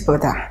don't need to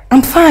bother.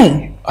 I'm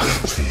fine.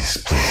 Please.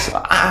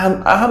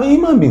 I'm a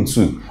human being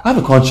too. I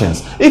have a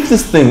conscience.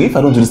 If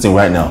I don't do this thing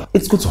right now,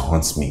 it's going to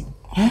haunt me.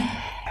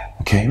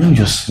 Okay, let me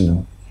just,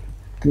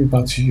 give it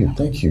back to you.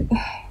 Thank you.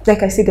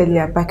 Like I said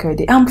earlier, back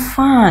already, I'm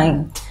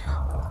fine.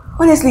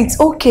 Honestly, it's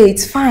okay.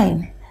 It's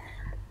fine.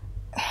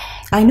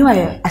 I know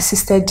I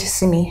assisted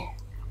Simi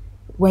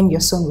when your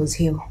son was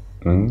ill.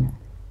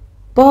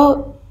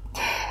 But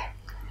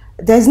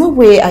there's no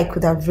way I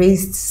could have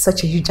raised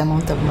such a huge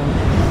amount of money.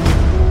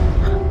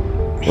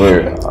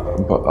 Wait,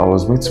 but I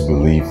was made to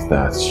believe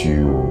that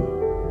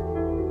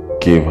you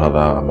gave her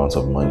that amount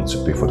of money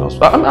to pay for those.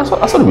 I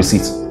saw the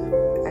receipt.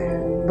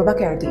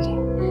 Babakayode,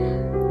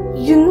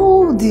 you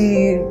know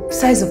the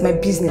size of my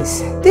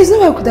business. There's no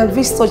way I could have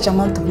raised such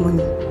amount of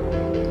money.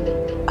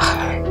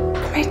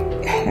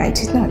 I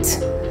did not.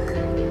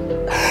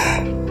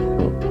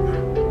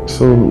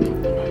 So...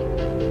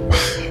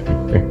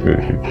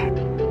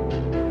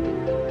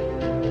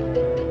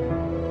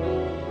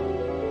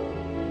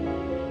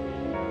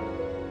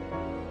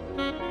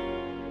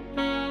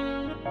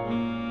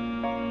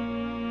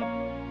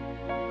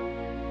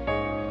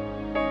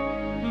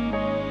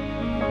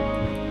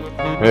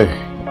 Hey.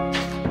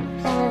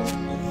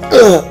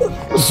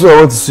 So I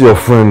want to see your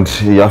friend,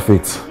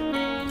 Yafit.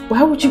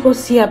 Why would you go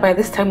see her by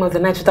this time of the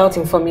night without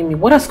informing me?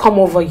 What has come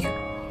over you?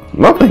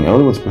 Nothing. I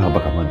only want to pay her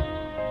back her money.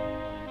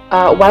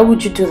 Why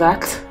would you do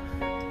that?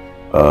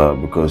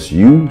 Because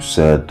you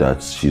said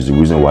that she's the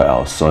reason why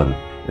our son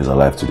is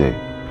alive today.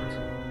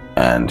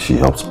 and she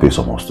helped pay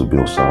some of the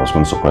bills, so I was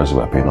going to surprise you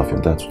by paying off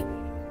your debt.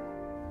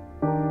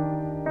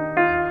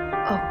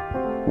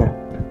 Yeah.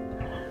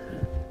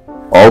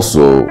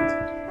 Also,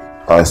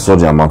 I saw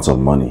the amount of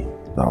money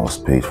that was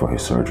paid for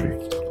his surgery.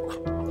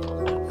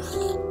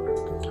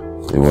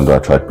 Even though I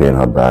tried paying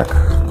her back,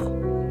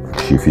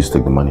 she refused to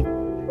take the money,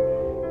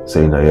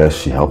 saying that yes,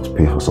 she helped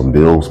pay for some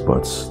bills,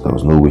 but there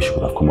was no way she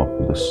could have come up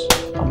with this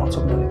amount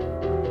of money.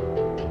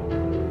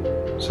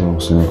 So,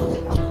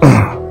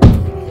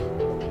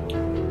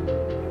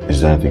 is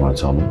there anything you want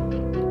to tell me?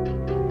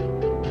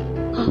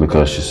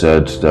 Because she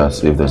said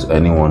that if there's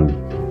anyone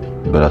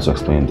better to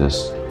explain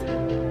this,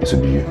 it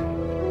would be you.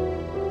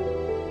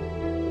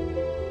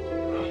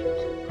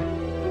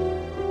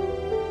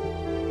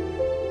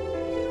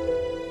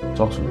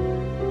 Talk to me.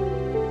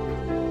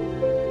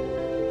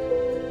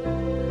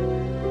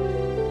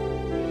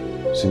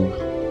 Simi.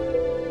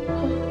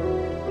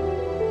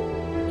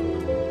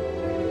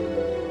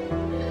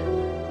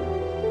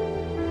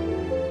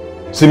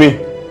 Simi.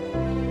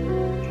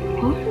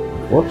 Huh?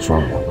 What's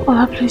wrong?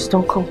 Ola, please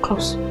don't come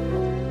close.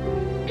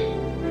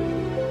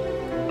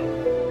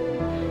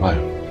 Why?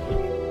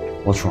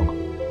 What's wrong?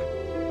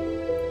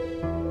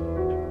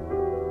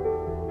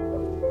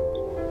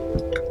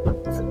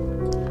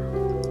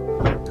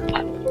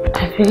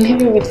 I've been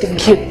living with the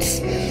guilt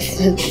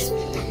since.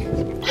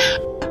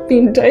 I've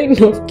been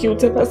dying of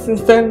guilt ever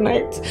since that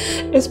night.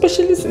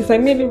 Especially since I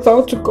made a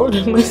vow to God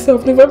and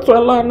myself never to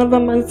allow another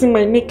man see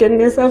my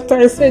nakedness after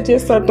I said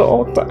yes at the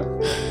altar.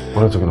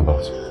 What are you talking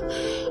about?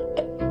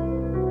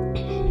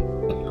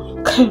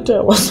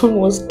 Our son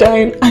was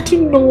dying. I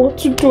didn't know what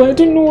to do. I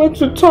didn't know where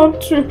to turn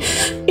to.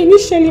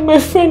 Initially, my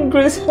friend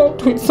Grace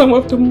helped with some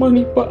of the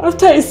money, but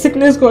after his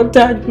sickness got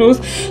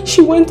diagnosed,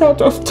 she went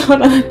out of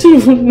town and I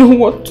didn't even know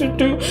what to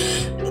do.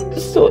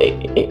 So a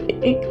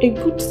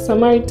good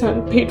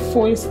Samaritan paid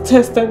for his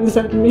test and his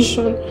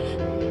admission.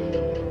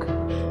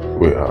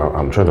 Wait,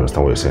 I'm trying to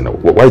understand what you're saying now.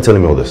 Why are you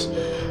telling me all this?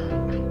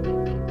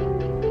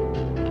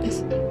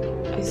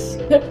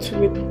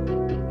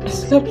 I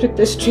slept with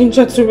a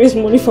stranger to raise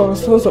money for our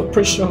son's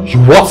operation. You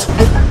what? I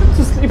had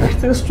to sleep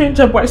with a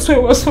stranger, but I saw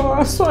it was for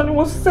our son. It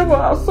was to save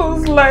our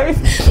son's life.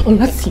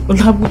 Ola,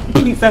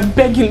 please, I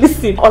beg you,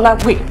 listen. Ola,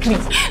 wait,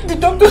 please. The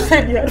doctor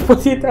said he had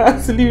 48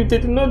 hours to live. They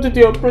did not do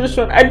the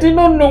operation. I did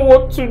not know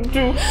what to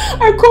do.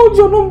 I called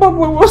your number,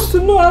 but it was to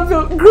no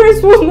avail.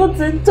 Grace was not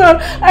in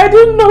town. I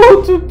didn't know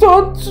who to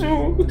talk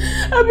to.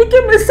 I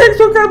became a sex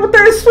worker, but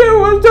I swear it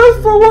was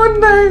just for one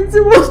night.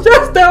 It was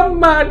just that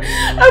man.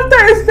 After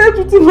I slept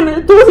with him and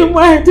I told him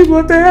why I did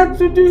what I had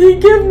to do, he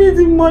gave me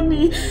the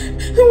money.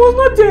 It was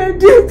not the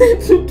ideal thing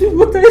to do,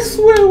 but I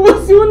swear it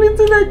was the only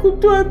thing I could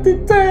do at the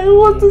time. It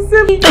was to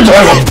save me.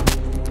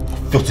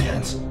 Filthy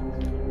hands.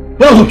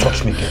 Don't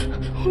touch me again.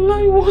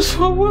 Ola, it was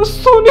for our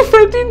son. If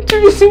I didn't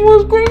do this, he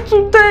was going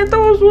to die. That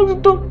was what the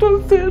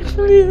doctor said,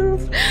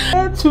 please. I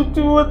had to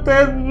do what I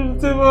had to do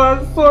to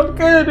our son.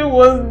 Kennedy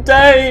was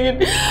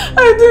dying.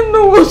 I didn't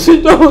know what to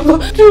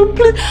do.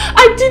 Please,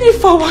 I did it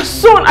for our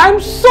son. I'm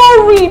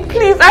sorry,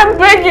 please. I'm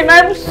begging.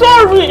 I'm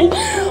sorry.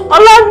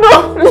 Ola,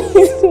 no,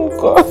 please, oh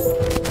God.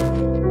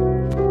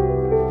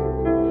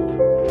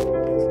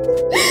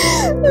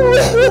 I'm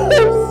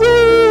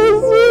sorry.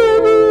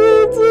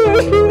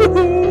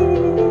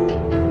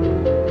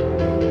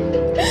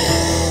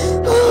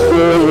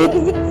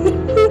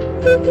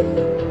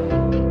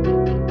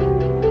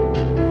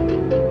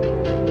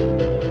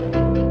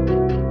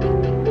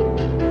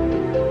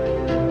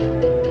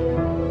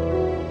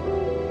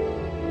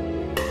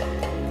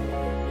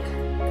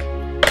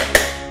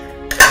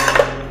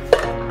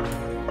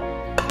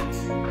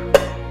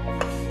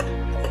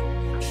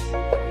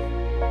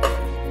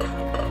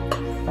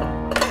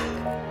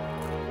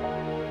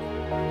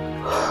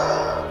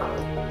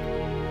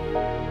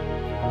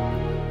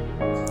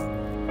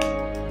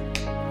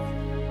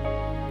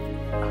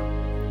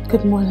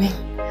 Good morning.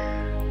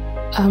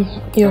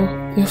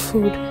 Your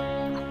food. I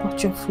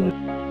brought your food.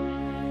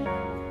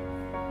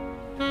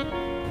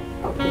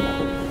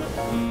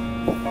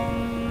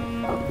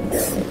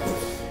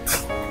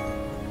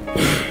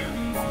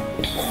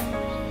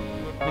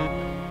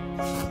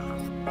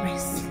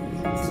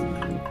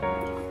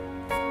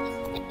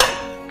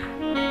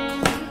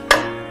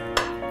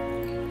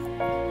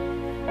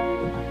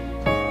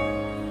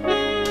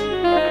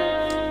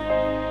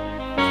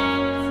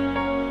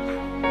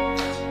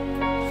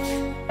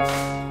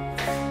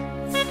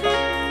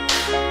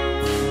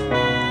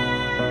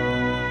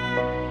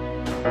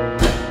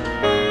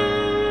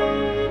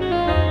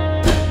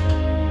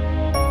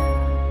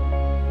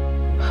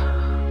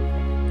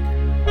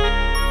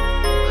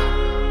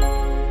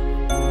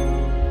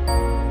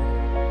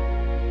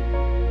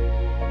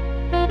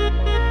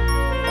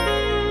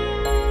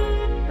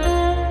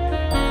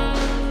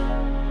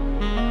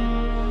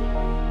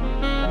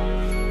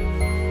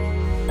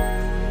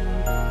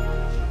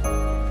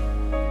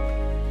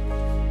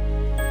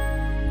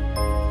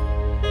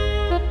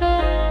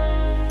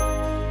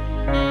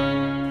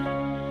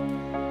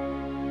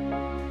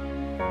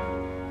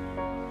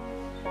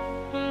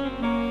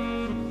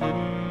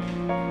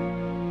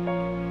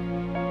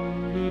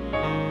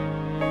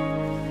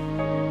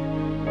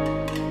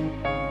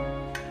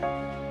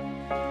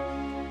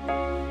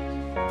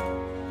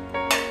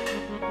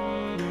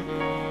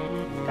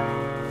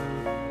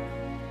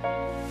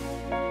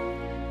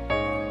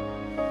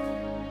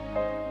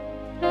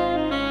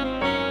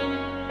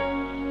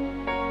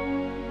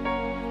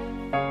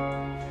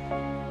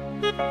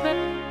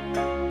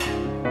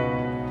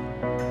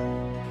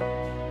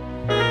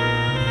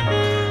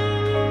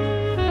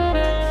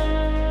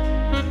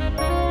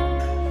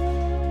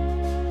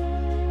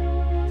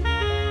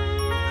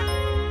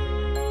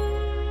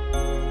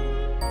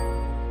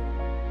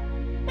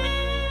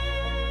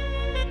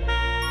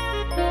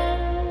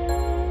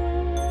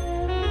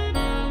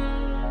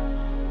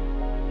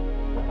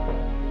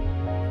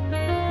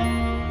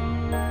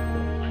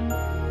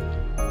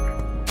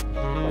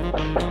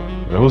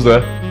 Who's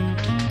there?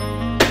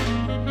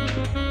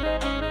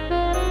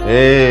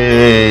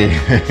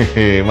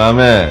 Hey, my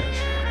man.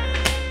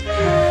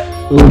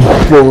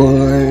 Oh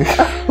boy.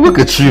 Look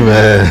at you,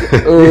 man.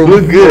 Oh, you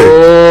look good.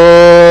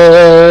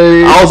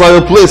 Boy. I was at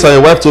your place and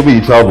your wife told me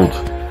you traveled.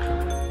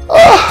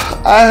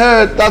 I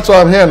heard. That's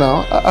why I'm here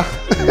now.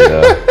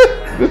 Yeah.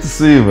 Good to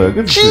see you, man.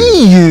 Good to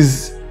see you.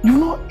 Jeez. You've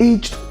not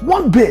aged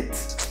one bit.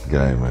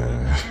 Guy,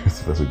 man.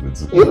 That's a good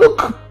to see. You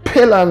look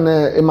pale and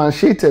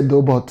emaciated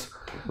though, but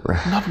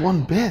not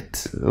one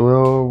bit.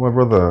 Well, my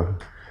brother,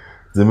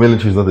 the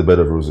military is not a bed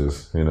of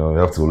roses. You know, you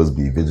have to always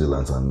be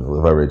vigilant and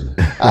ever ready.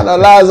 And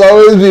Allah has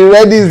always been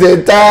ready his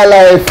entire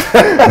life.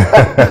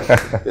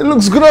 It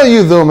looks good on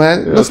you though,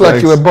 man. Yeah, looks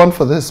like you were born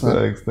for this,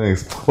 man.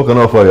 Thanks. What can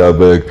I offer you, I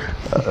beg?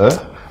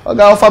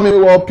 Okay, offer me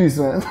world peace,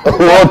 man.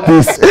 World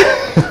peace.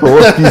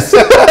 World peace.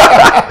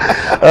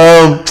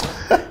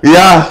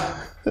 Yeah.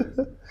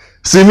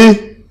 See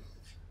me?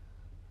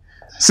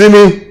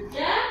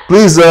 Yeah?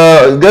 Please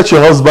get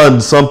your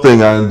husband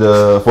something and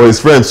for his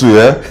friends too,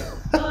 yeah?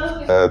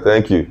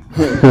 Thank you.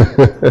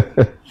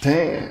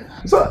 Damn.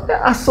 So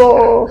I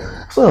saw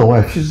her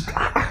wife.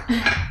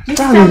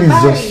 That lady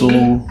is just so.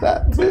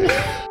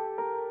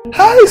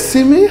 Hi,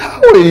 Simi.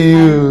 How are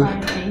you?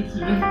 Fine, thank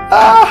you.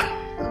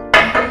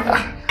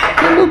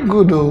 You look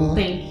good, though.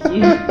 Thank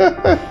you.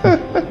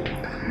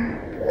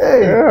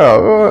 Hey. Yeah.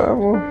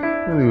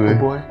 Anyway. Oh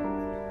boy.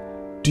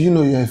 Do you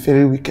know you're a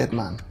very wicked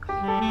man?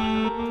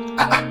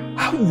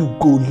 How you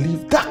go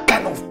leave that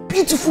kind of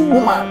beautiful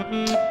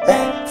woman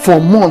for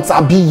months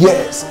and be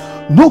years?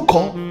 No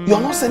call, you're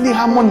not sending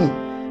her money.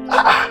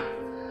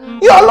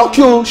 You are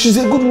lucky, oh, she's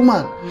a good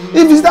woman.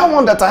 If it's that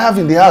one that I have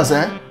in the house,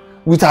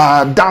 with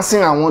her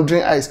dancing and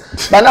wandering eyes,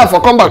 by now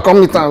for come back, come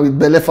meet her with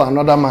belly for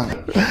another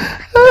man.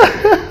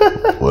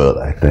 Well,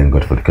 I thank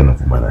God for the kind of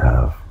woman I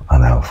have,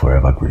 and I'm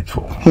forever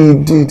grateful.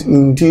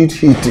 Indeed,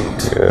 he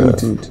did. Yeah.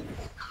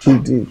 He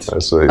did.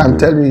 That's what I'm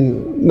telling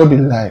you, no be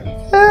lie.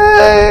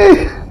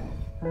 Hey!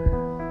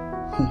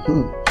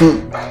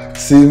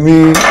 See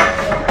me?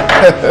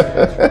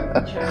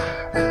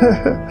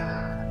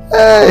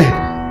 Hey!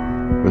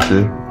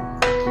 Okay.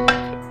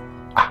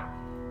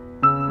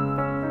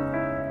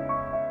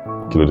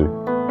 Kilode.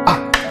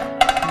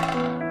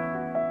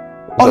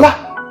 Ola,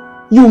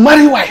 you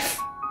marry wife.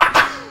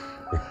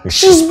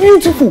 She's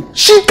beautiful.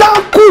 She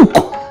can cook.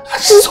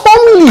 She's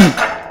homely.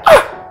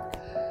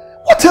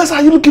 What else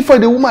are you looking for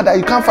in a woman that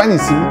you can't find in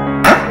Simi?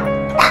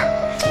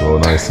 Oh,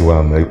 nice. Well,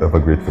 I'm ever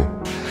grateful.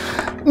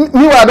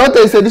 Meanwhile, I don't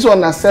tell you, say this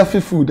one is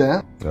selfie food,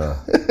 Yeah.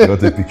 You don't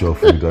take picture of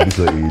food. This is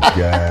your age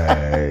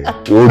guy.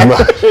 Old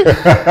man.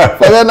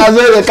 But then as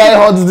well, they can't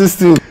hot this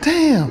thing.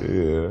 Damn.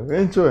 Yeah.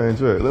 Enjoy.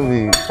 Let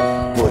me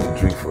pour a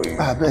drink for you.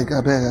 I beg.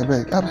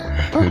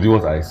 Do you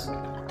want ice?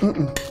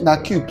 Now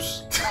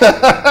cubes.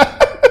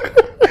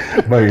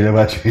 But you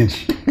never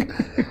change.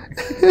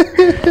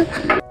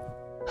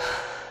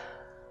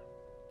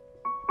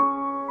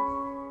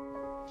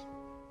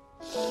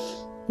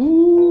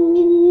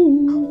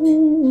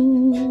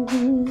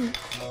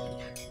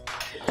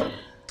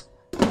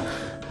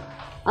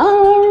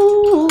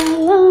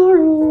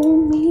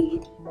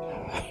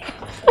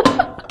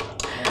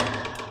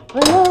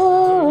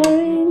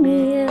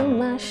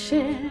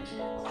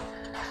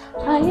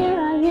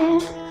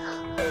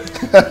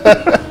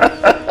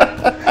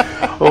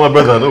 Oh, my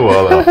brother, no,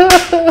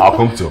 I'll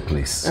come to your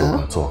place so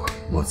we'll talk.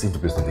 But see if the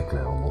place not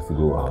declare, we'll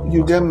figure out.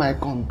 You get my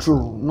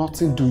control.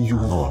 Nothing do you.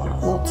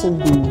 Nothing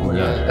do you. Oh,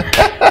 yeah.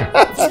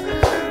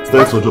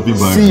 Thanks for dropping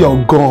by. See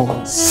your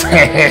guns.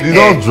 You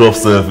don't drop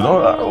stuff.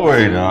 Don't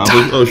worry now.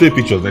 I'll show you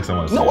pictures next time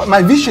I see. No,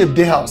 my V-shaped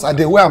day house. I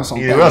dey wear them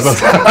sometimes. Yeah,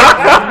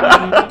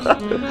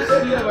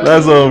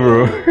 that's all,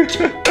 bro.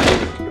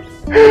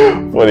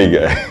 Funny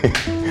guy.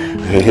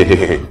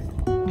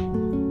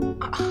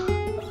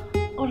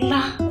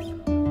 Ola,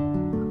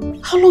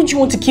 how long do you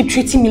want to keep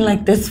treating me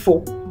like this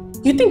for?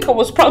 You think I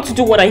was proud to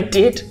do what I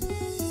did?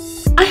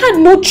 I had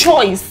no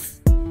choice.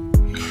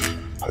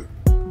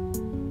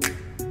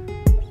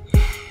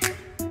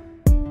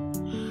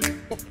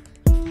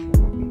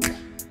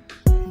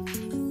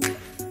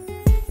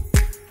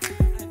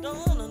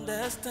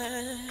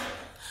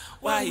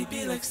 Why it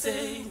be like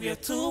say we are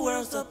two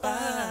worlds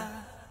apart?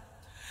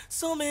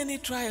 So many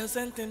trials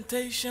and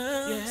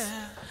temptations.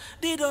 Yeah,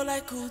 did all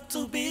I could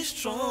to be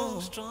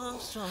strong.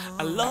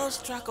 I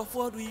lost track of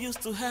what we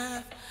used to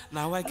have.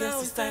 Now I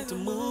guess it's time to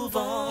move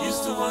on.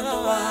 Used to wonder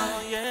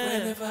why,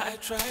 whenever I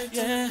try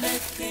to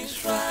make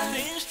things right,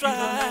 you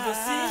don't ever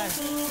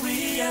seem to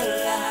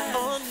realize.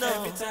 Oh no,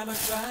 every time I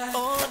try,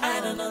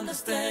 I don't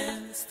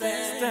understand.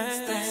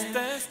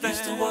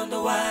 Used to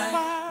wonder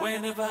why,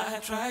 whenever I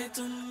try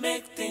to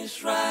make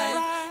things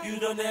right, you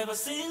don't ever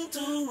seem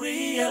to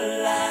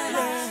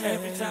realize.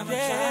 Every time I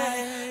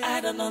try,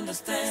 I don't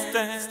understand.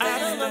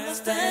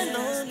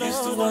 No.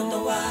 Used to wonder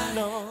why,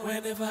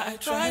 whenever I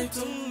try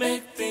to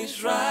make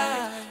things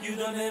right, you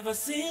don't ever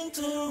seem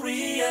to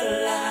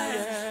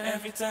realize.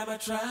 Every time I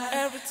try,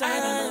 I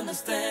don't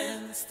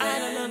understand.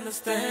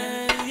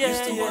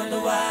 Used to wonder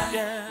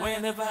why,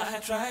 whenever I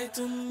try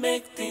to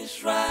make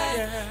things right,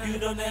 You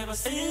don't ever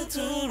seem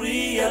to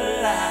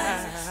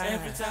realize.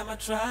 Every time I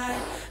try,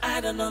 I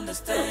don't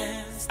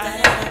understand.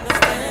 I don't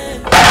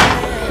understand.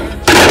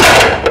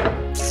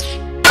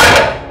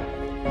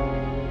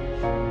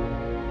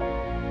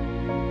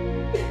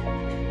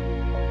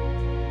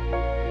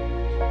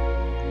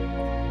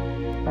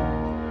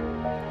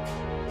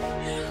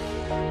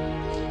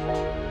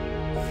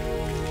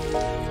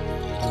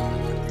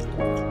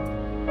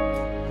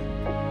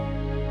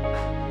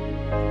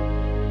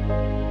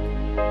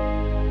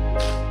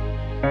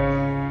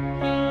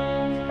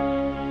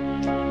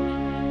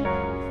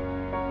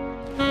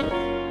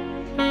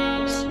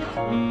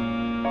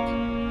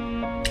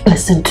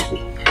 Listen to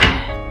me.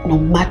 No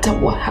matter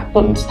what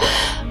happens,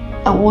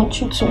 I want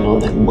you to know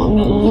that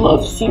Mommy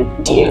loves you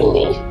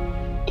dearly.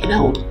 And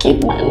I will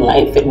give my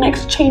life in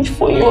exchange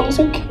for yours,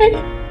 okay?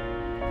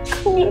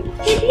 Come here,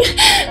 baby.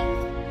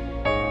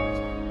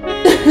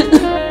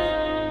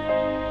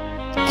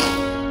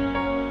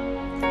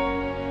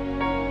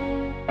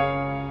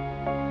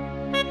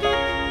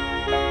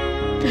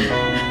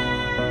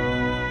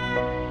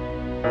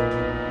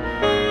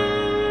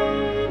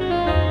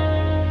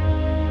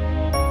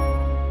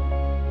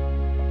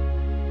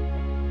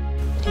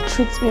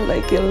 Treats me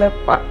like a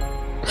leper.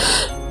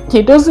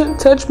 He doesn't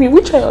touch me,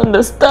 which I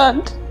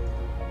understand.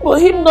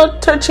 But him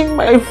not touching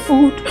my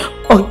food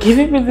or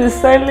giving me the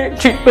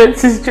silent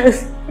treatment is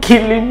just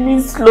killing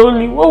me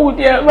slowly. What would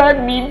he have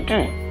had me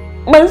do?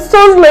 My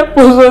son's life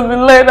was on the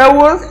line. I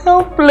was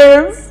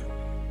helpless.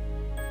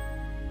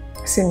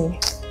 Simi,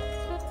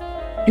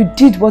 you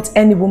did what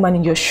any woman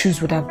in your shoes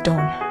would have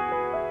done.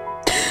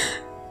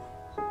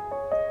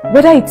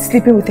 Whether it's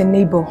sleeping with a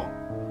neighbor,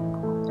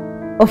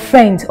 a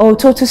friend, or a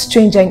total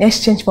stranger in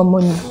exchange for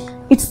money,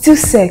 it's still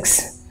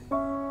sex.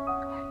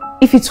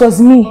 If it was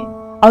me,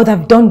 I would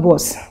have done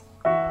worse.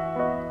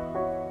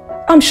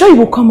 I'm sure he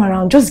will come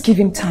around. Just give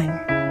him time.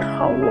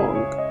 How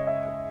long?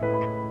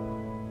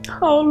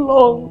 How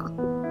long?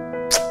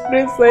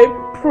 Grace, I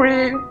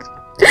prayed.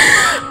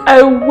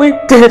 I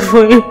waited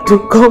for him to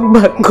come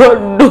back. God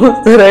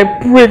knows that I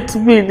prayed to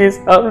be in his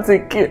house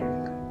again.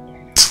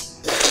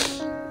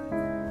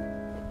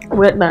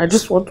 Right now, I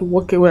just want to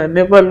walk away and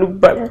never look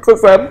back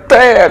because I'm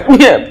tired. I'm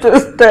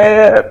just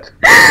tired.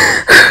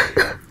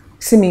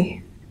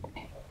 Simi,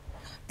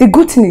 the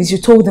good thing is you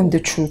told them the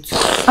truth,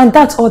 and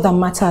that's all that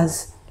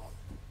matters.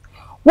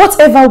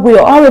 Whatever way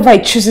or however he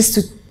chooses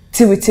to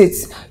deal with it,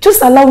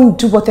 just allow him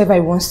to do whatever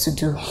he wants to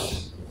do.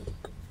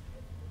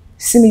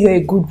 Simi, you're a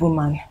good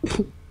woman.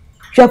 You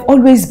have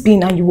always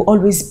been and you will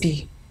always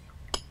be.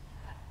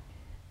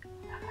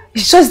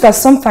 It's just that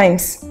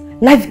sometimes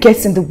life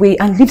gets in the way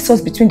and leaves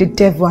us between the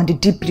devil and the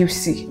deep blue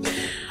sea.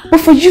 But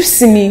for you,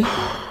 Simi,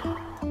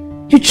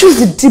 you chose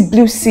the deep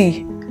blue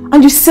sea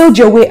and you sailed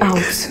your way out.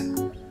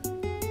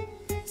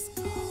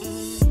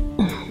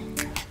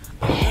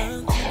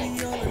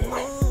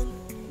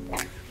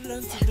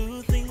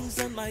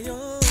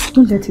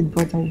 Don't let it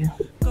bother you.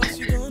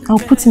 I'll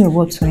put in a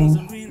word to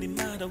him.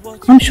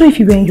 I'm sure if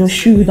you were in your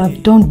shoe, you would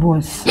have done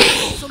worse.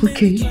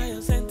 Okay?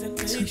 It's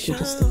okay,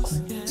 just stay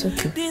quiet. It's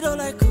okay.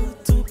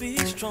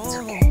 It's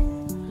okay.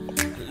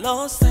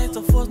 Lost sight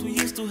of what we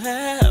used to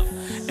have,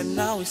 and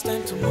now it's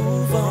time to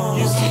move on.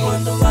 Used to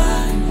wonder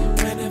why,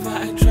 whenever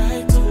I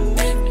try to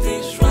make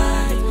this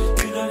right,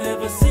 you don't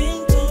ever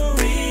seem to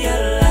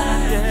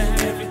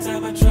realize. Every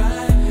time I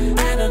try,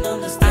 I don't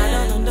understand.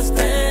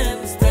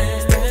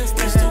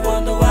 Used to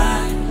wonder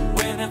why,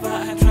 whenever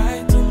I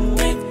try to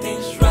make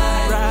this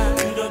right,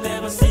 you don't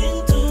ever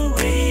seem to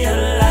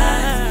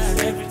realize.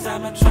 Every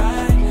time I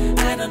try,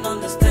 I don't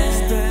understand.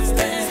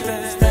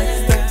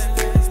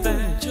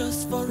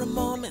 Just for a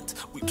moment,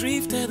 we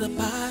drifted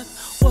apart.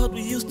 What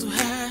we used to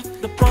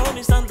have, the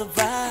promise and the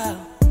vow.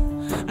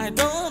 I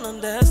don't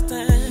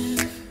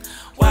understand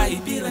why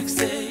it be like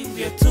say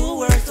we're 2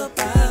 worlds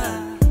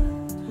apart.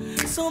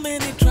 So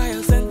many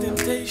trials and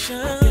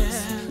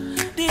temptations.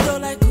 Did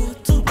all I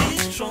could to be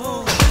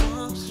strong.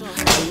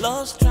 I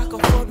lost track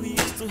of what we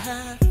used to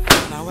have.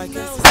 Now I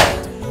guess it's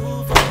time to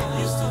move on.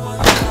 Used to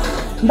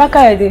wonder.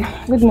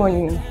 Bakayede, good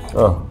morning.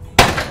 Oh,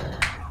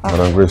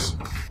 Madam Grace.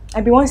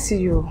 I be want to see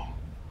you.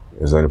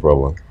 Is there any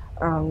problem?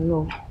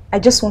 No. I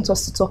just want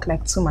us to talk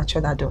like 2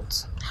 mature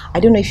adults. I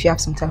don't know if you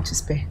have some time to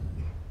spare.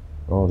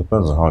 Well, it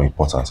depends on how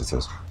important it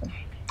is.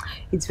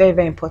 It's very,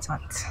 very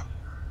important.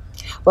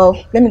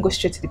 Well, let me go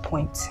straight to the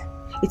point.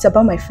 It's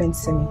about my friend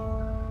Simi.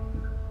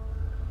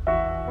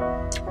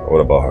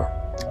 What about her?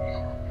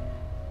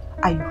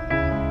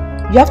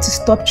 Ayu, you have to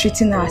stop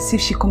treating her as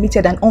if she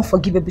committed an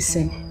unforgivable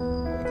sin.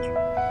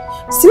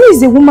 Simi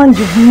is a woman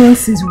you've known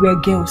since we were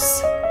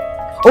girls.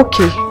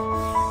 Okay,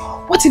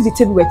 what if the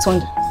table were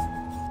turned?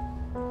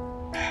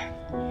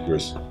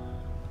 Grace,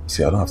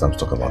 see, I don't have time to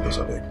talk about this,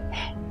 I beg.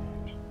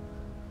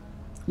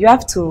 You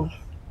have to.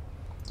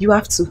 You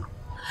have to.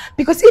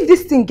 Because if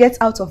this thing gets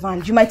out of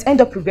hand, you might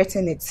end up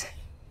regretting it.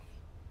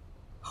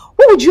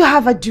 What would you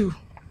have her do?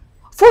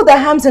 Fold her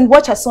arms and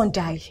watch her son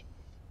die?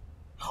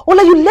 Or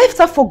like you left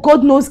her for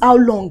God knows how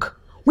long,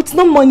 with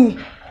no money,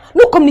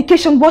 no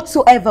communication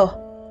whatsoever.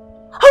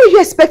 How are you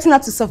expecting her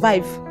to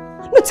survive?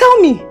 No, tell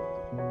me.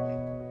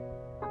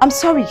 I'm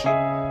sorry,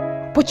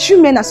 but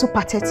you men are so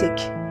pathetic.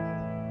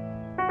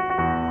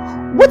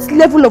 What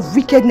level of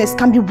wickedness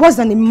can be worse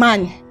than a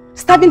man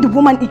stabbing the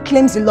woman he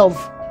claims he loves?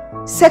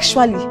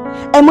 Sexually,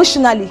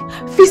 emotionally,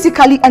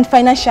 physically, and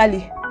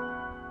financially.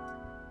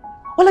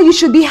 Ola, you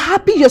should be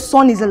happy your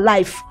son is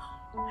alive,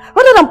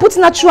 rather than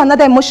putting her through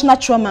another emotional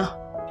trauma.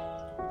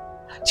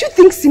 Do you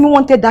think Simi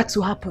wanted that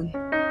to happen?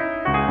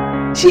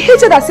 She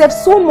hated herself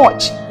so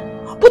much,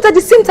 but at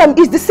the same time,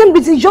 it's the same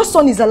reason your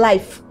son is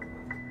alive.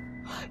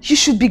 You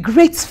should be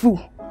grateful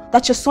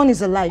that your son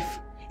is alive.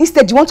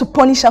 Instead, you want to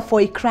punish her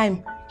for a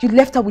crime. You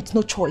left her with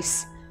no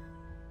choice.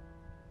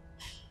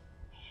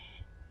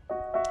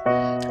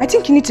 I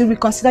think you need to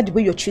reconsider the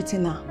way you're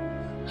treating her.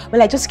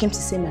 Well, I just came to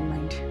say my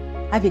mind.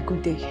 Have a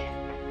good day.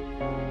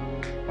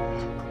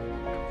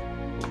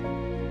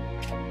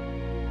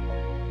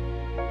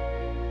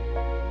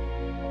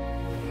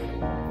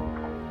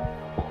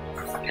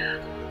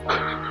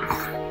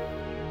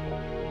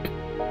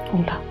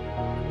 Ola.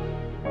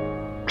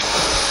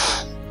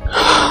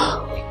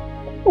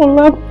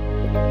 Ola,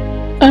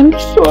 I'm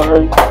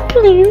sorry,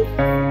 please.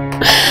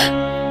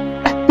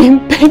 I've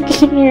been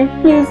begging you,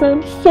 please,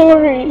 I'm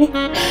sorry.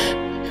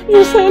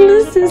 Your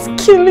silence is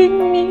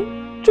killing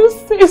me.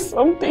 Just say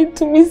something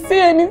to me,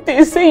 say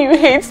anything, say you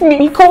hate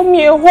me, call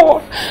me a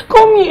whore,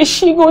 call me a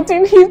she-goat,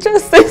 and he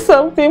just say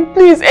something,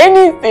 please,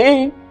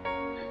 anything.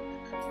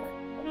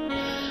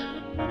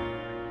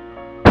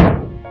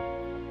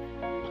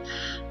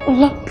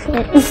 Ola,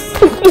 please,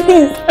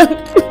 please.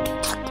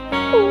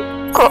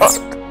 Oh,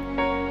 God.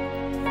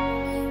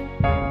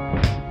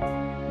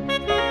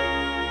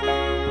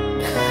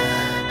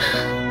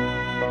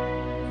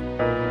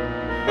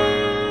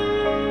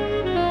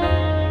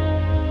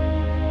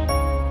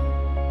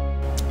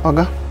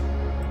 Oga,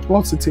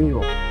 what's eating you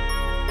up?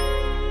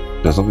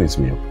 There's nothing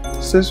eating me up.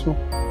 Say so.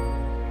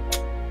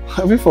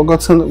 Have you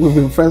forgotten that we've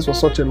been friends for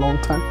such a long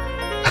time?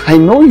 I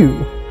know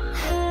you.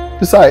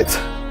 Besides,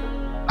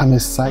 I'm a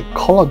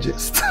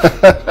psychologist.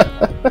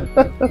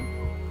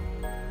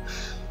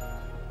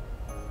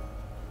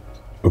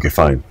 Okay,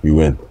 fine. You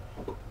win.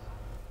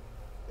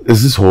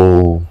 Is this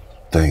whole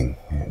thing,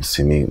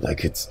 see me,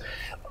 like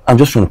I'm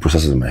just trying to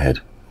process it in my head.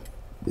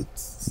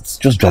 It's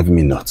just driving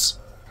me nuts.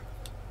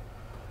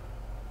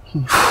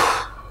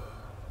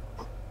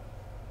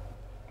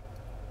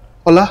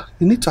 Ola,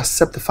 you need to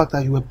accept the fact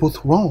that you were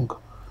both wrong.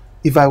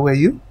 If I were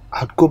you,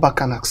 I'd go back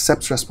and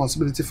accept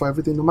responsibility for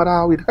everything, no matter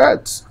how it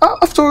hurts.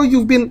 After all,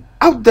 you've been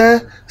out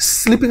there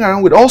sleeping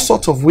around with all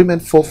sorts of women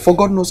for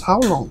God knows how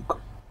long.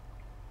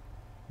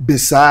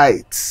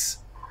 Besides,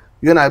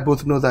 you and I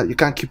both know that you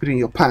can't keep it in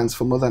your pants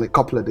for more than a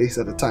couple of days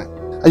at a time.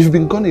 And you've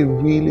been gone a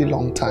really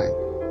long time.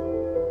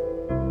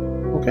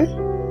 Okay?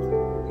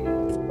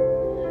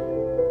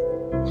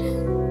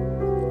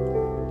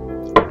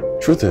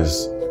 Truth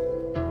is,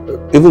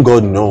 even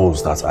God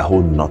knows that I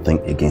hold nothing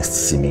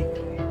against Simi.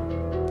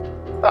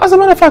 As a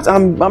matter of fact,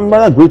 I'm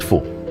rather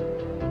grateful.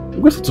 I'm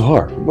grateful to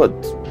her. But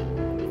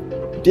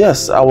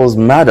yes, I was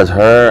mad at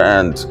her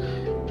and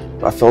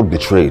I felt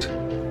betrayed.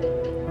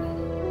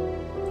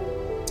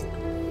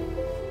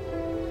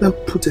 Then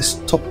put a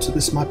stop to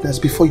this madness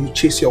before you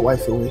chase your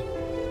wife away.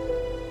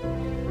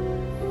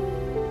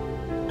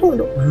 Don't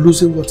end up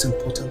losing what's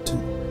important to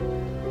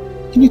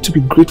you. You need to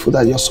be grateful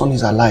that your son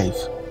is alive.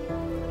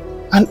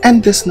 And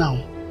end this now.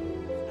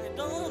 I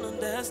don't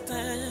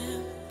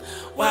understand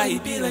why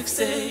it be like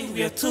say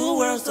we are two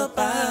worlds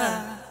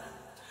apart.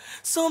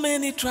 So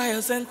many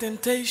trials and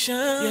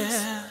temptations.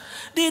 Yeah.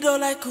 Did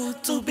all I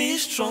could to be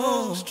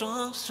strong.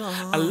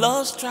 I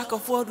lost track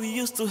of what we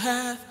used to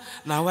have.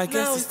 Now I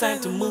guess it's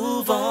time to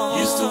move on.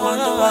 Used to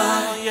wonder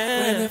why,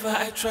 whenever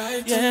I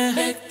try to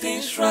make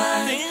things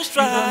right, you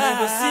don't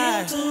ever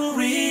seem to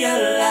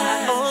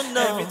realize. Oh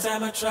no, every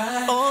time I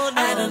try,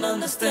 I don't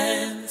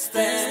understand.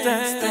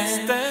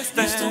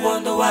 Used to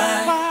wonder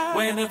why,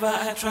 whenever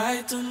I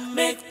try to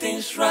make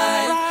things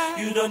right,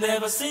 you don't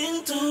ever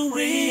seem to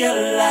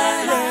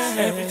realize.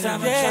 Every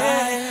time I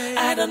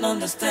try, I don't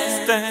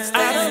understand.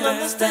 I don't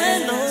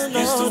understand. No.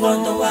 Used to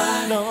wonder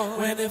why,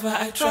 whenever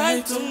I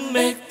try to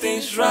make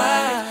things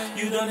right,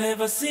 you don't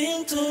ever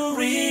seem to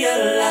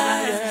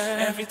realize.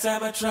 Every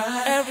time I try,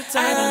 I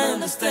don't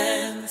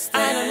understand.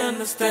 I don't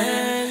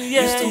understand.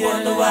 Used to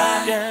wonder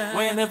why,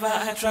 whenever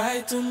I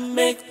try to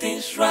make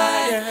things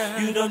right,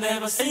 you don't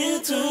ever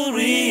seem to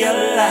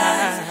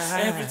realize.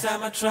 Every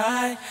time I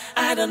try,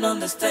 I don't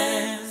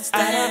understand.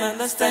 I don't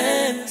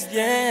understand.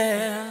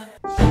 Yeah.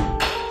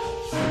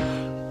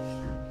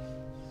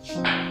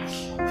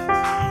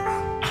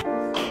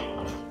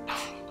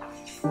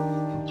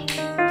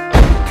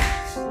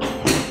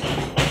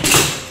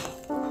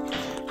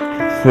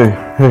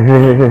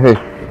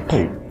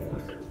 Hey.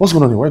 What's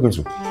going on here? Where are you going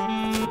to?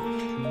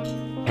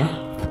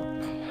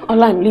 Huh?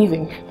 Ola, I'm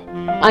leaving.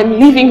 I'm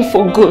leaving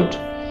for good.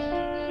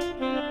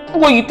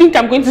 What, you think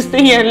I'm going to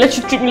stay here and let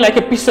you treat me like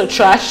a piece of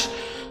trash?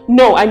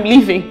 No, I'm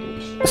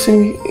leaving.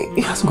 See,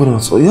 it hasn't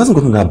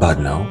gotten that bad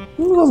now.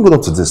 It hasn't got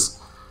up to this.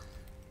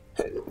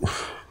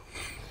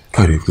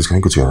 Heidi, please, can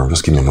you go to your room?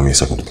 Just give me mommy a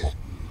second, okay?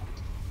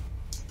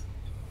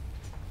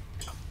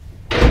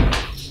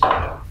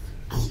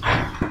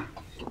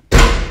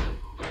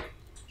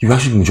 You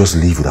actually can just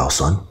leave with our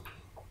son?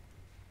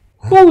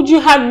 What would you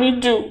have me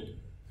do?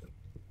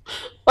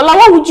 Ola,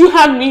 what would you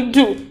have me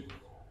do?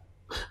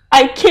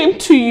 I came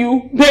to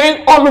you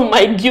bearing all of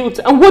my guilt,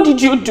 and what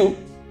did you do?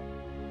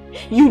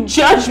 You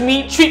judge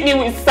me, treat me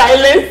with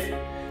silence.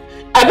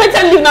 I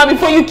better leave now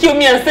before you kill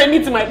me and send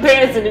me to my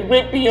parents in the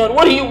great beyond.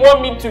 What do you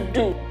want me to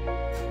do?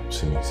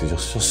 See,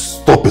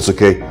 just stop it,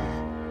 okay?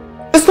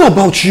 It's not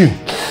about you.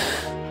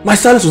 My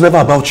silence was never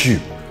about you.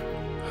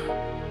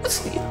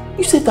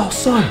 You saved our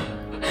son.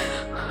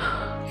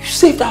 You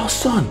saved our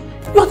son.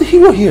 You're the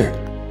hero here.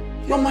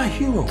 You're my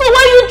hero. So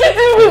why are you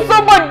treating me with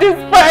so much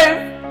despise?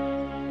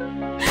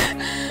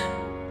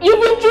 You've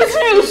been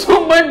treating me with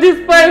so much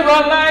despise,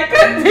 Ola. I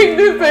can't take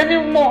this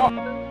anymore.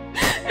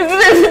 Is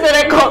it anything that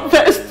I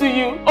confess to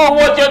you? Or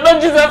what? You're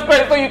not Jesus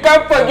Christ, so you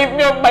can't forgive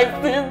me of my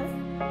sins?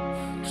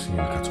 See,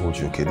 like I told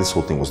you, okay, this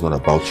whole thing was not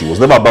about you. It was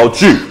never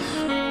about you.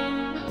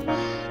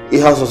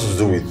 It has nothing to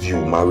do with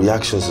you. My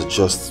reactions are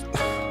just...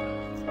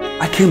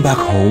 I came back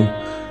home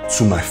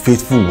to my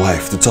faithful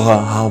wife to tell her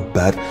how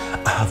bad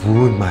I have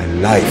ruined my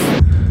life.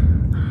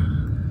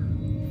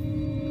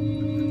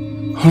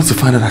 I wanted to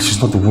find out that she's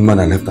not the woman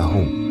I left at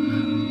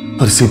home.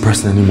 Not the same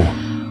person anymore.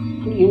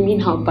 What do you mean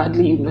how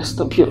badly you messed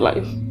up your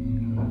life?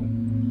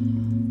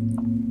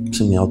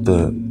 See me out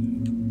there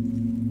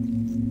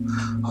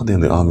in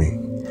the army.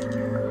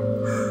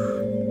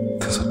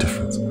 Things are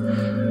different.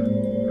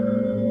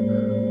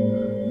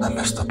 I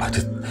messed up.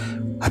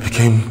 I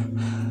became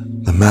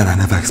the man I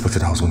never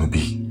expected I was going to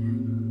be.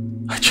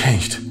 I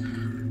changed.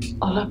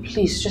 Ola,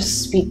 please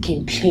just speak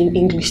in plain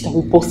English that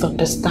we both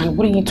understand.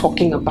 What are you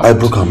talking about? I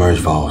broke our marriage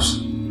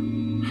vows.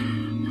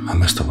 I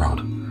messed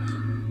around.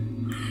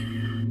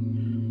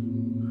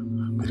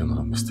 Made a lot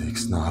of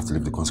mistakes. Now I have to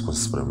live the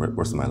consequences for the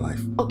rest of my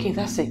life. Okay,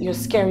 that's it. You're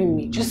scaring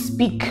me. Just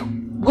speak.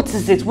 What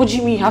is it? What do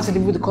you mean you have to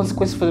live with the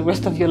consequences for the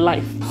rest of your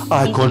life?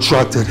 I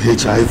contracted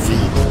HIV.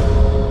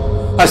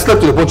 I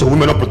slept with a bunch of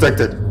women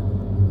unprotected.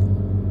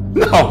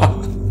 Now,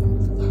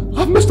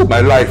 I've messed up my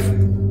life.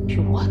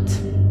 You what?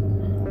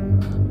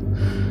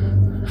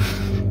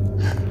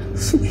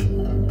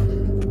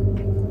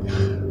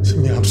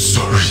 Simi, I'm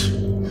sorry.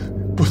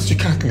 But you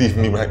can't leave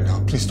me right now.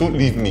 Please don't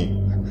leave me.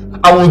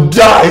 I will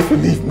die if you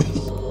leave me.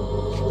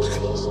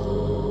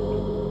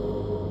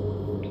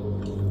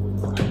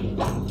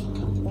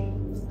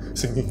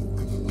 Simi.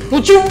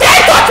 Would you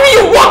dare touch me,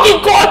 you walking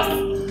corpse?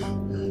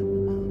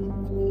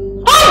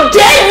 How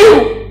dare you?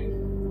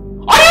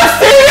 Are you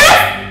serious?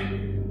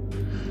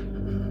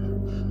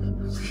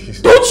 Please.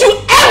 Don't you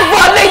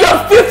ever lay your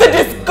filthy,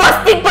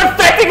 disgusting,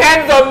 pathetic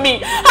hands on me.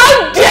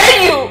 How dare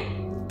you?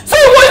 So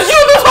it was you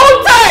this whole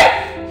time?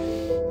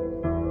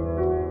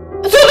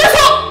 So this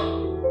whole...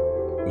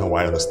 No,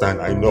 I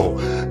understand. I know.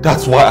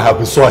 That's why I have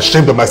been so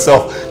ashamed of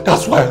myself.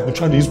 That's why I've been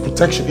trying to use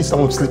protection each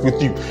time I sleep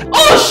with you.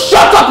 Oh,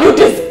 shut up! You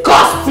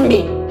disgust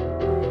me!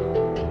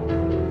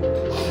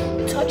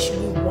 Touch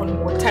me one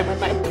more time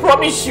and I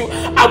promise you,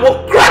 I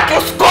will crack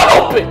your skull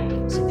open!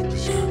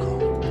 Please, you can go.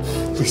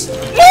 Please.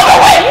 Move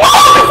away!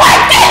 Move before I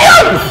kill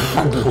you! We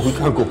can't go. We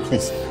can't go,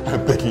 please.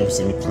 I'm begging you,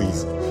 Simi,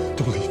 please.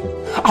 Don't leave me.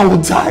 I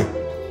will die.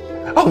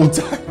 I will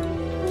die.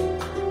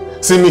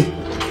 Simi.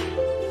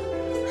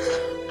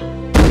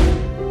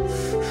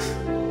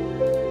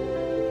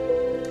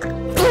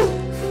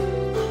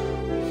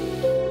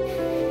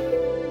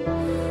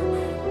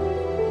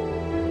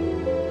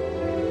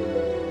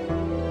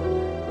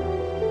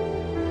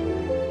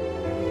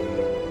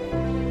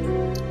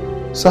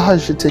 So how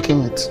is she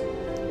taking it?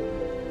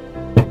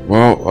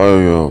 Well,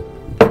 I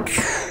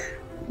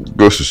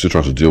guess she's still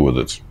trying to deal with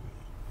it.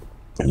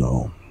 You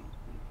know,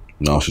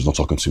 now she's not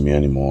talking to me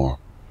anymore.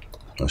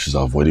 And she's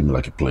avoiding me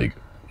like a plague.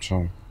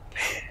 So,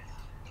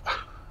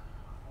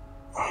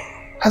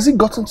 has it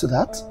gotten to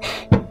that?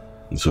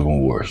 It's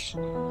even worse.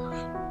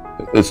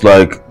 It's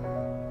like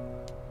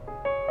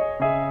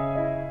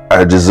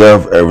I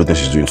deserve everything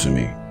she's doing to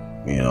me.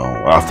 You know,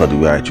 after the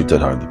way I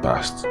treated her in the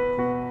past.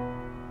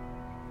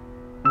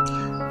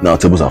 Now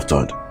tables have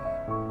turned.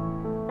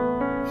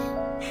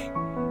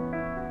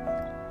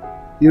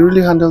 You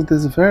really handled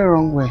this the very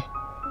wrong way.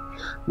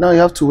 Now you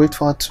have to wait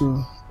for her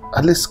to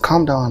at least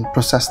calm down and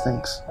process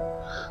things.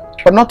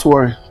 But not to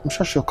worry, I'm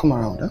sure she'll come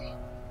around, eh?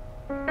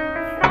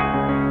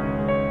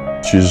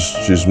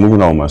 She's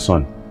moving out with my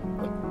son.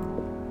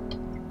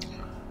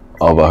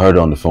 I overheard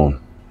her on the phone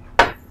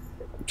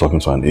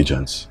talking to an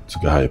agent to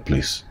get her a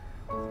place.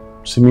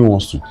 Simi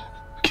wants to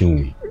kill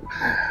me.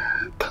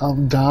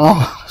 Calm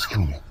down.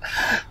 Kill me.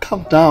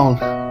 Calm down.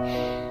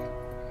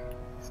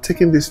 You're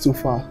taking this too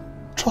far.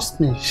 Trust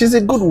me, she's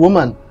a good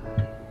woman.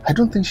 I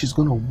don't think she's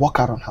going to walk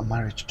out on her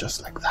marriage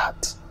just like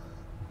that.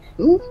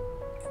 Hmm?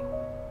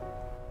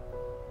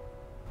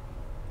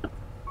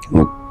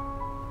 Look,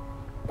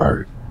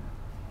 Barry,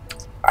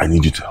 I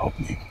need you to help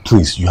me.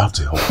 Please, you have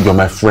to help. You're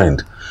my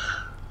friend.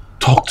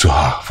 Talk to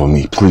her for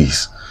me,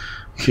 please.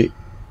 Okay?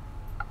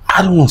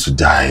 I don't want to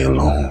die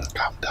alone.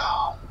 Calm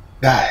down.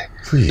 Guy,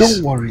 please.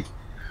 Don't worry.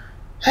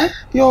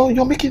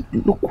 You're making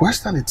it look worse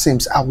than it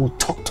seems. I will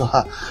talk to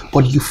her.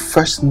 But you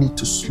first need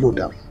to slow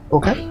down,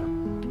 okay?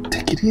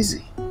 Take it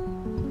easy.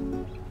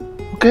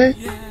 Okay?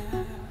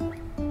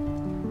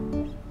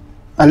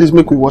 At least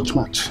make we watch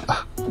match.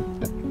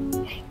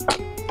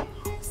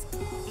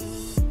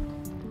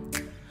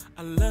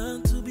 I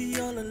learned to be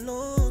all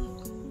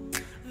alone.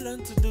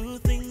 Learn to do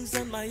things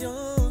on my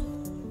own.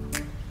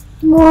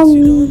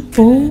 Mommy,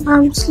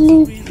 I'm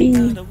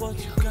sleepy.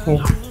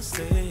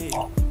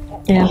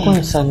 Yeah, go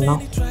inside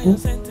now.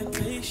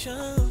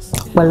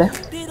 Well,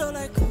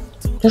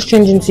 just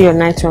change into your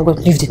night and go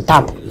leave the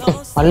tab.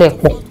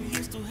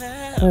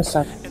 Go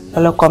inside.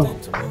 Well, come.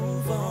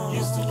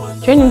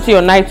 Change into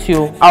your night,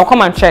 you. I'll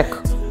come and check.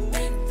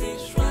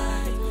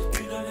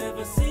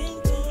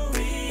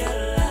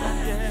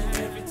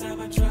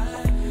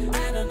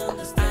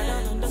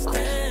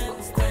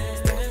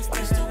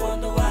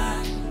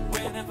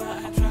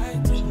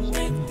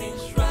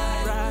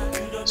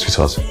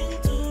 Sweetheart,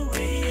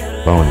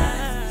 báwo ni?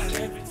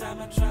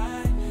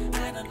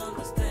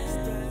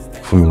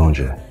 Fún mi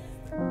lóúnjẹ.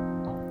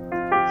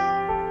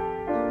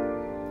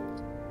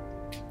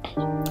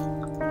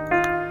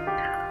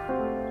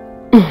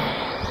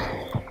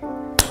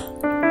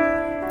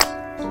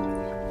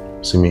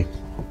 Simi,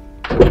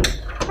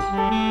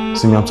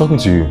 I'm talking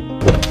to you.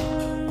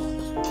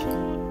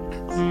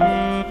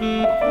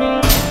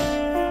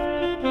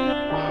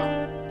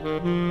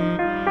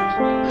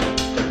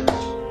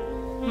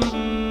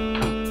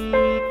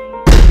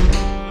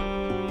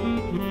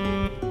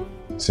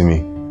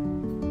 Simi.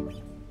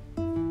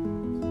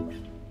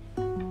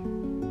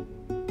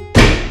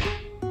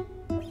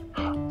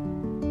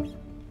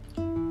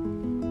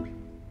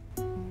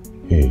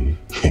 Hey.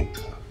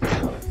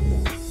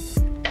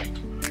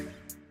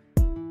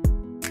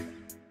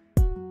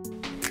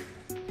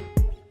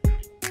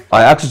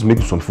 I asked you to make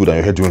me some food and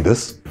you're here doing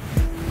this?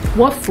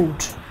 What food?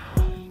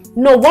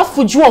 No, what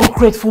food, you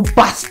ungrateful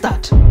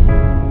bastard?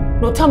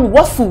 No, tell me,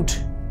 what food?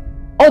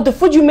 Or the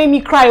food you made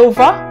me cry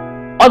over?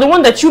 Or the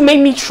one that you made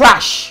me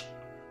trash?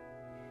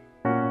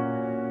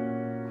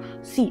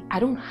 See, I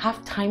don't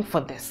have time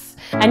for this.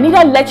 I need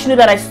to let you know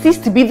that I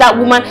ceased to be that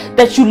woman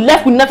that you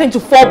left with nothing to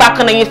fall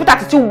back on and you expect her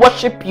to still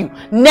worship you.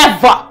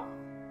 Never!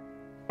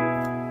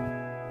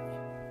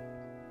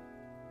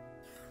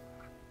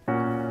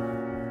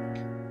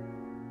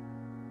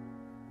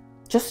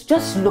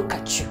 Just look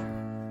at you.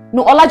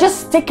 No, Ola,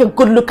 just take a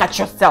good look at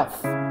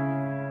yourself.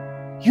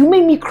 You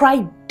made me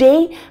cry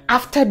day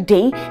after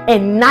day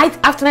and night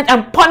after night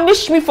and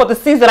punish me for the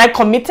sins that I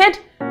committed.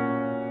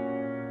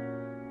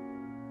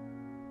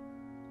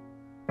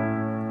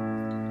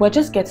 We're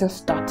just getting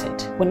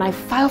started. When I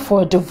file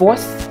for a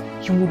divorce,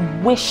 you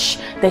would wish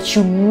that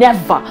you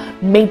never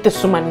made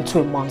this woman into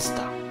a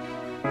monster.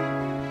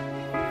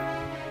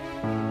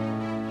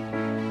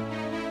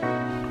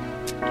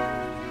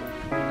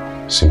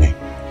 Simi,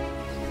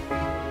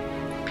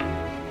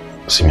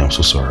 I'm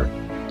so sorry.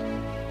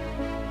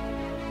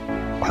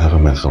 I never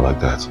meant it like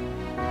that.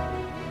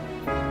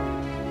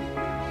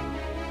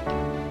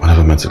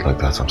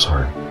 I'm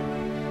sorry.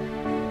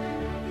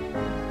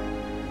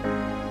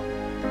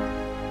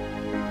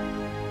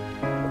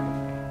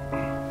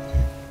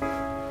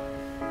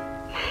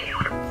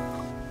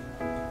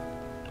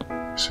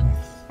 Simi.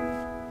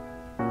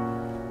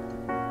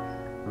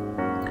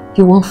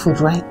 You want food,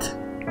 right?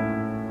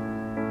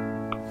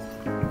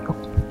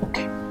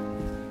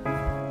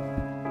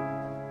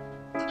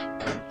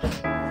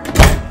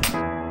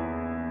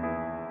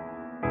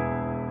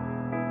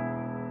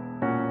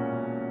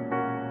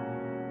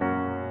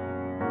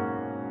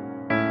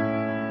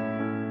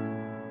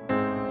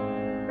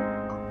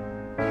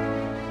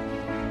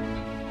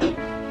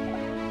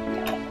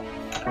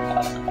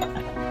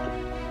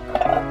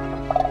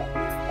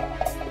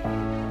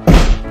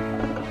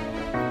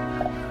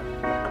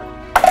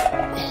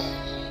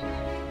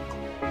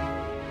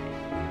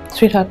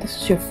 Sweetheart, this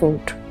is your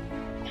food.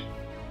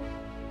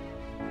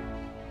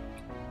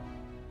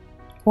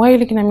 Why are you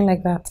looking at me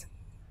like that?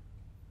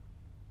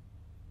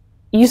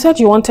 You said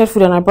you wanted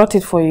food and I brought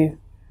it for you.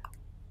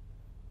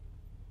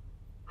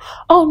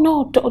 Oh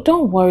no,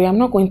 don't worry, I'm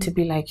not going to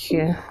be like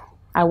you.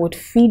 I would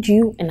feed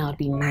you and I'll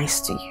be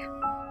nice to you.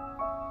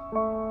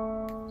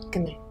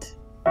 Good night.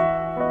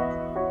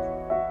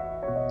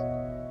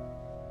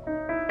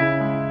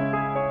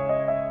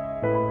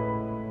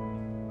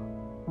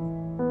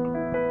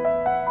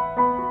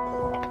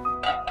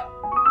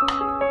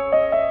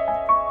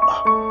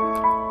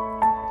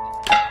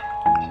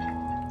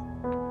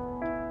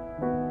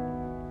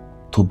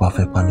 Tó bá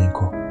fẹ́ pa mí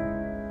ńkọ́?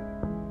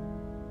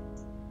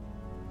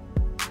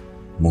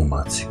 Mo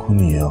mà ti kú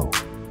nìyẹn o.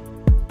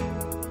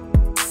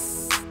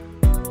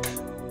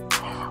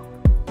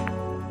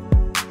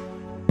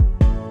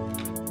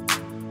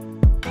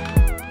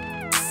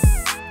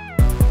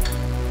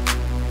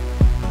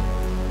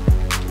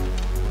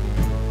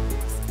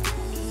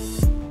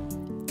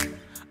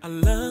 I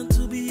learned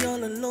to be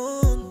all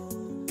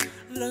alone,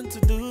 learn to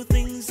do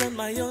things on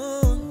my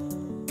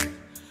own.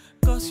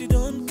 Cause you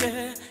don't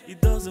care, it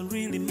doesn't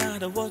really matter.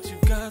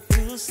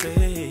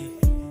 say.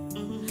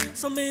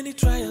 So many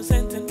trials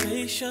and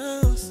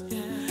temptations.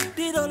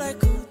 Did all I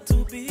could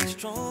to be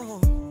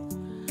strong.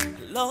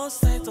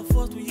 Lost sight of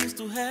what we used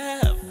to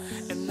have,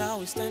 and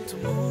now it's time to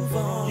move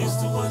on. Used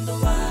to wonder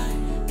why,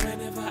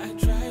 whenever I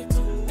try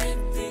to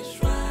make this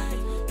right,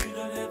 you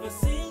don't ever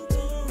seem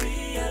to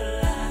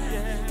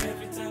realize.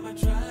 Every time I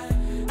try,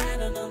 I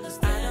don't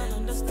understand.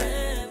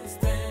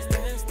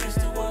 Used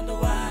to wonder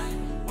why,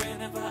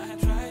 whenever I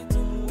try to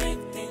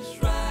make things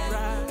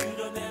right, you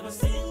don't ever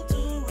seem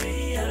to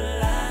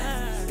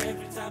realize.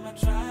 Every time I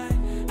try,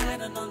 I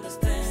don't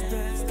understand.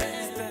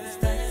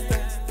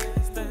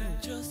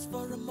 Just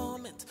for a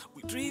moment,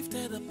 we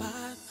drifted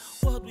apart.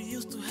 What we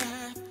used to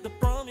have, the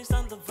promise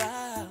and the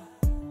vow.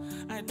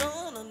 I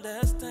don't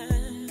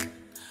understand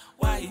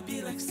why it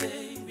be like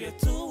say we're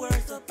 2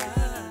 worlds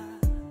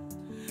apart.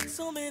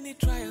 So many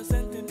trials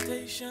and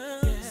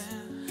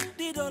temptations.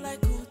 Did all I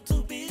could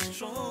to be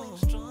strong.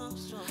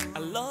 I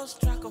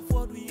lost track of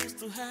what we used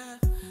to have.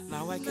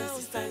 Now I guess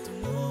it's time to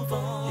move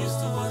on. Used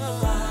to wonder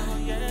why,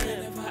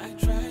 whenever I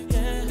try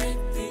to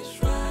make this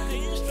right,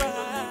 you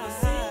don't ever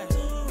seem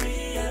to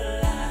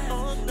realize.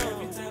 Oh no,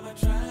 every time I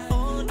try,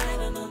 I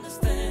don't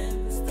understand.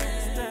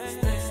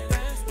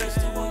 Used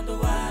to wonder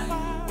why,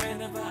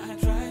 whenever I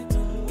try to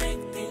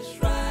make this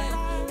right,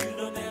 you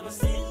don't ever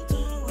seem to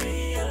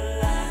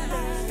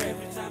realize.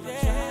 Every time I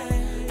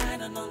try, I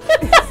don't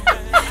understand.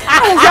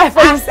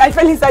 I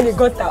fell inside the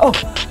gutter. Oh,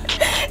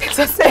 it's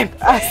the same.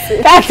 That's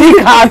it,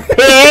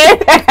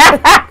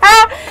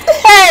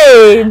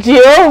 Hey,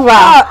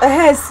 Jehovah.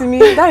 Yes, me.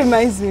 That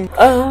reminds me.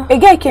 A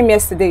guy came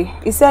yesterday.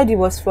 He said he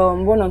was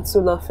from 1 or 2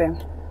 law firm.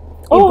 He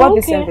brought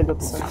this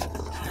envelope, sir.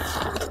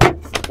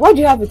 What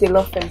do you have with a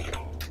law firm?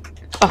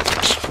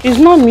 It's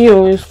not me,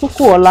 it's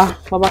Kukuola,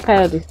 Baba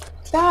Kayode.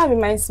 That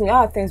reminds me.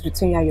 How are things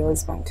between you and your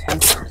husband?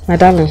 My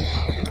darling,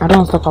 I don't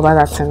want to talk about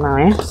that thing now,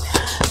 eh?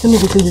 Let me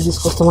go to this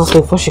customer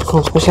before she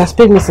comes, because she has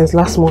paid me since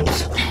last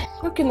month.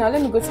 Okay, now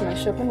let me go to my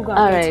shop. Let me go and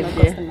Alright, talk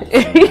to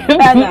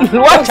my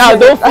customer. Watch out,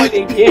 don't fall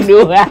again,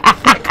 no.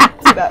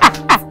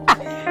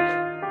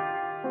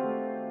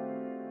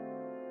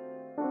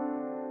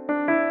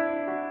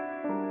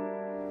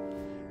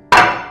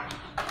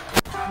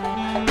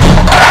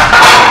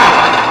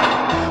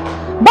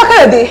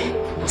 Bakayode!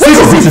 Say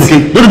something, okay?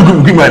 Don't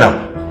even give me right now.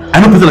 I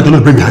know people that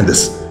don't bring behind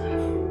this.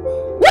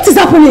 What is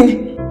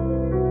happening?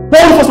 Why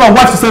don't you force my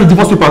wife to send the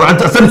divorce papers and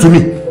send it to me?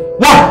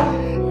 Why?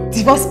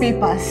 Divorce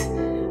papers?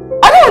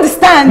 I don't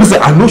understand.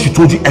 Listen, I know she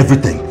told you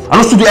everything. I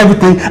know she told you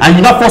everything, and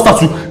you now forced her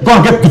to go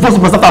and get divorce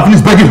papers after I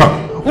finished begging her.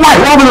 Why?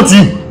 What happened to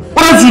you?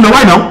 What happened to you now?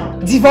 Why now?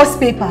 Divorce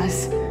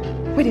papers?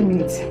 Wait a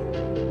minute.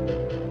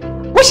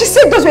 But she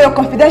said those were your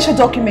confidential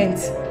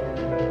documents.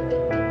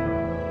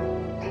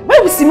 Why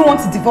would Simi want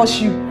to divorce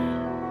you?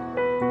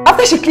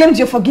 After she claimed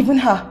you're forgiving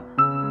her.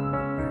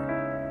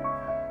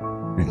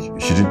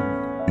 She didn't.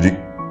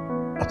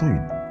 I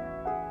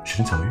thought she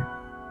didn't tell you.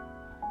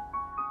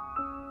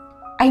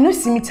 I know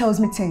Simi tells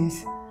me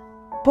things,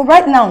 but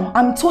right now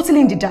I'm totally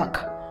in the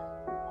dark.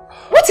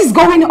 What is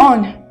going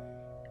on?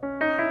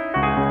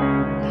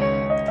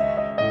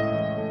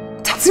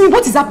 Talk to me,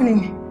 what is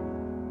happening?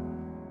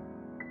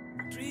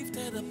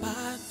 Drifted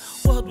apart,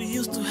 what we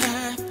used to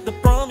have, the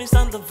promise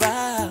and the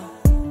vow.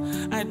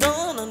 I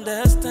don't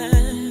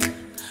understand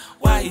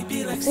why it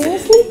be like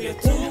seriously?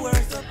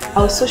 I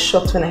was so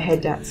shocked when I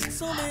heard that.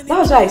 That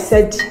was why I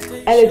said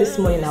early this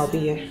morning I'll be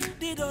here.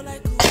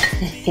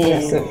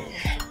 Yes.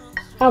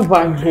 How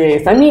about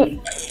Grace? I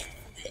mean,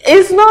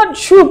 it's not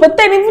true, but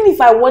then even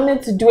if I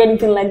wanted to do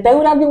anything like that, it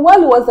would have been while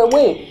he was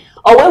away.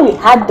 Or when we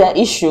had the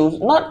issues,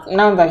 not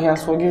now that he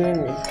has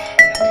forgiven me.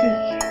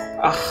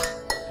 Wow.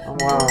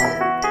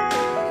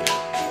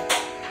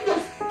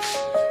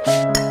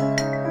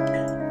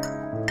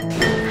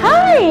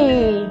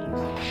 Hi!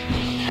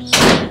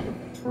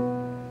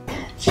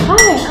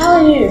 Hi, how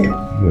are you?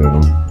 Yeah,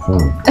 I'm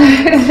fine.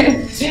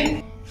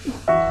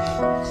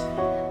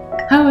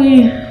 How are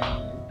you?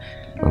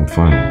 I'm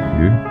fine.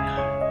 You?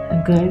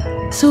 I'm good.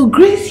 So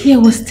Grace here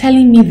was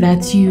telling me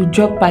that you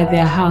dropped by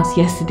their house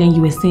yesterday and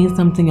you were saying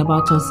something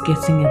about us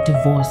getting a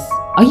divorce.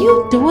 Are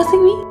you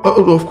divorcing me?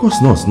 Oh, of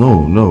course not.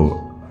 No.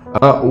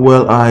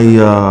 Well,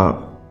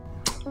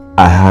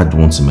 I had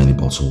one too many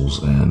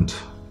bottles and,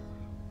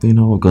 you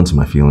know, got into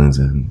my feelings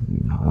and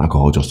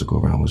alcohol just took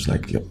over. I was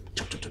like, yep.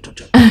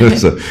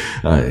 So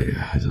I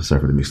just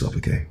sorry for the mix up,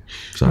 okay?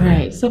 Sorry.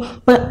 Right. So,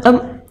 but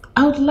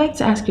I would like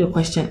to ask you a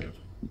question.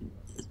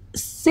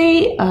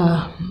 Say,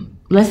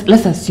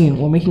 let's assume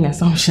we're making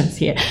assumptions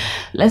here.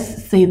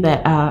 Let's say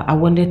that I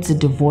wanted to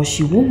divorce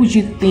you. What would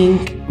you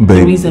think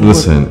the reason would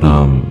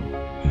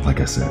be? Like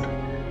I said,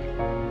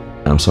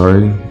 I'm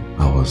sorry.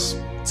 I was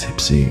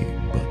tipsy,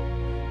 but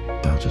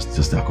that was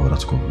just the alcohol that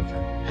took over.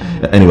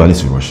 Anyway, I need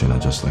to be rushing.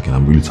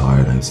 I'm really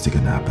tired. I need to take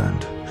a nap,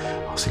 and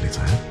I'll see you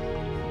later.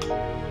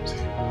 See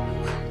you.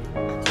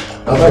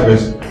 Bye,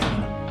 Grace.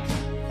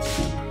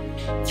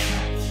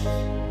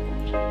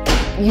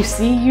 You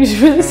see, you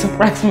really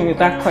surprised me with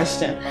that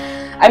question.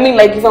 I mean,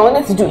 like, if I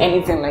wanted to do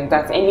anything like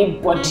that,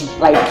 anybody,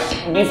 like,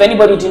 if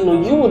anybody didn't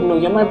know, you would know.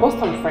 You're my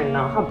Boston friend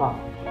now. How about?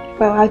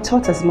 Well, I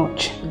thought as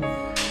much.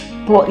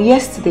 But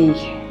yesterday,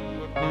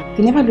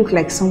 you never looked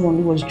like someone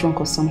who was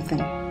drunk or something.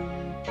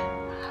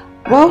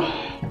 Well,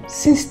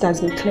 since it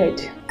has been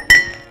cleared,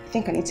 I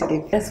think I need to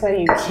leave. That's why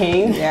you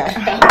came?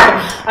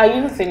 Yeah. Are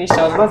you finished?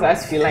 I was about to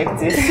ask you like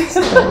this.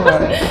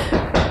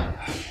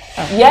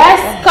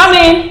 Yes, come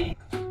in.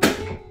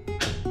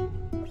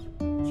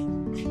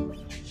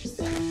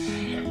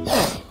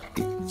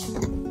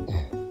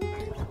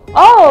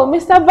 Oh,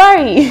 Mr.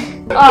 Barry.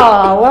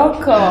 Oh,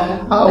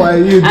 welcome. How are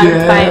you, dear?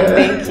 I'm fine,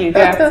 thank you.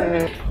 Good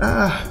afternoon.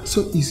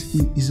 So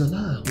is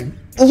Ola at home?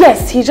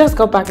 Yes, he just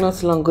got back not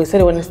too long ago. He said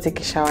he wanted to take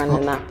a shower and a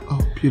nap.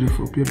 Oh,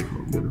 beautiful,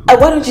 beautiful, beautiful.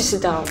 Why don't you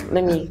sit down?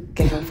 Let me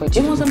get him for you.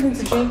 Do you want something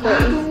to drink or eat?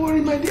 Don't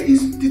worry, my dear.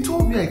 It's the two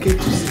of me I came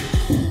to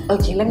see.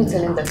 Okay, let me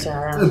tell him that you're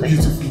around.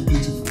 Beautiful,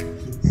 beautiful.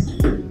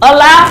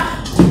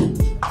 Ola!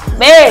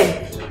 Babe!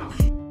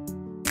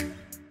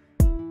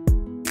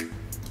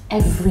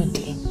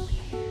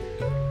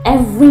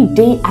 Every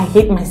day I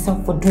hate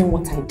myself for doing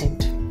what I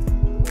did.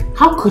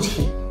 How could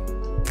he?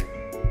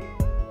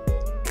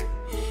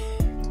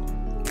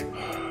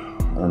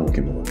 I don't know what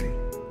came over me.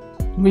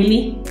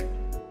 Really?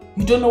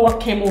 You don't know what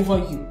came over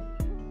you?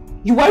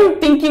 You weren't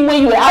thinking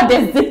when you were out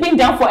there zipping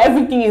down for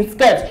everything in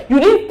skirts. You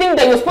didn't think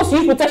that you were supposed to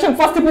use protection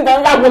before sleeping with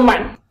another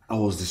woman. I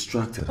was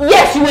distracted.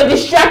 Yes, you were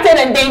distracted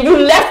and then you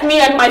left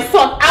me and my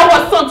son,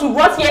 our son, to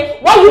rot here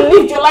while you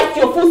lived your life to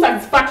your full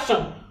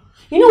satisfaction.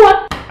 You know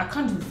what? I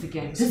can't do this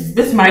again.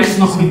 This marriage is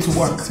not going to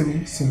work.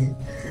 Simi,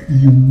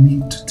 you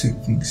need to take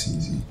things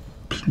easy.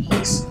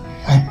 Please.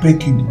 I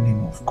beg you in the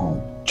name of God.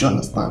 Do you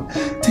understand?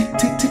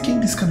 Taking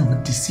this kind of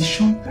a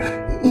decision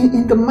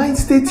in the mind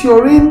state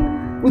you're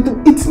in,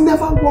 it's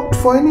never worked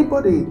for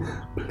anybody.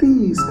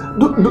 Please,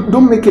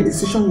 don't make a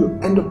decision you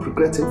end up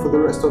regretting for the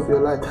rest of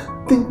your life.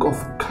 Think of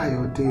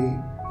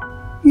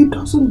Kayode. He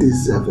doesn't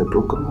deserve a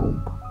broken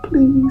home.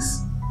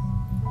 Please.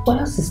 What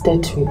else is there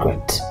to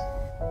regret?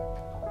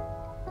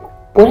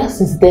 What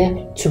else is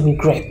there to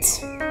regret?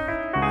 Is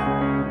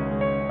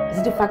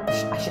it the fact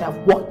that I should have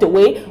walked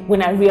away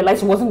when I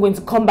realized he wasn't going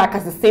to come back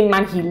as the same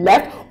man he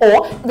left?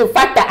 Or the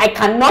fact that I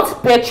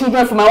cannot bear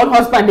children from my own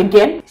husband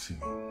again? See,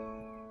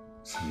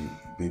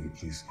 baby,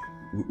 please.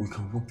 We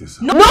can work this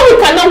out. No,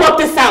 we cannot work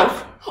this out!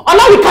 Oh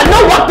no, we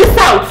cannot work this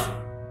out!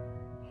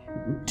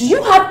 Do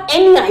you have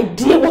any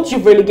idea what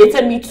you've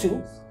relegated me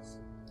to?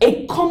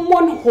 A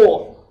common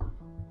whore.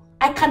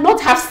 I cannot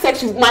have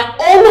sex with my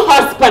own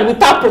husband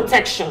without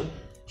protection.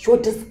 You're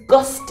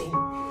disgusting,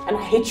 and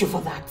I hate you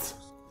for that.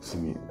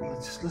 Simi,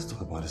 let's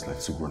talk about this like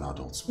two grown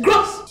adults. Two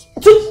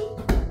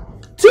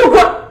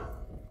grown?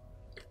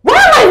 Why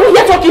am I even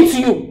here talking to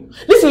you?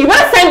 Listen, you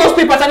better sign those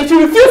papers, and if you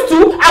refuse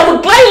to, I will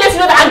gladly let you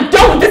know that I'm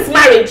done with this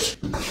marriage.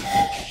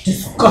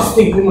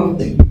 Disgusting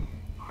woman.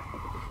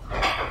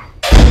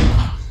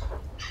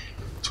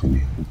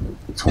 Tony.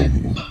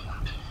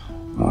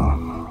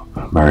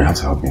 Barry, you have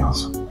to help me out.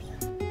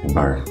 Hey,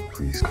 Barry,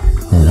 please.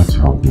 You have to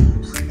help me,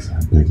 please.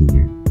 I'm begging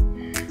you.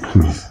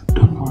 Please.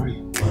 Don't worry.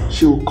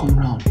 She will come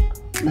round.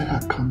 Let her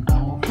calm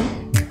down, okay?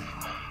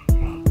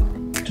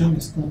 Do you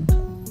understand?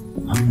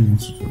 I don't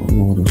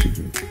know what else to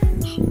do. I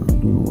swear, I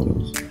don't know what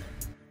else.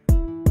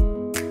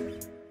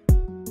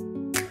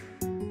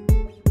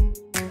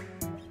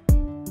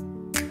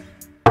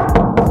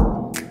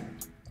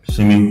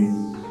 Simi.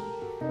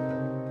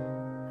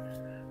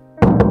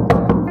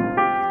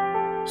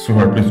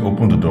 Sweetheart, please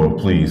open the door,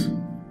 please.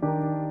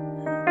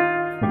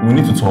 We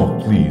need to talk,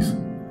 please.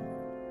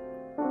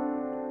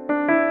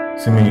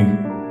 Simi.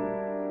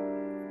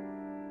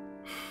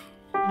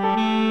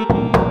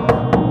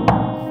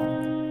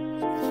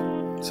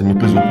 Simi,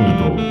 please open the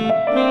door.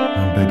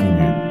 I'm begging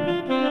you.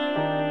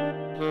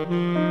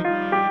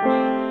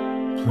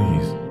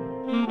 Please.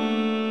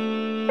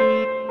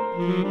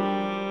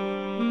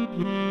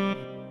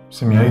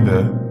 Simi, are you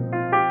there?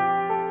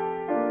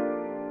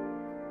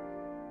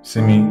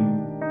 Simi.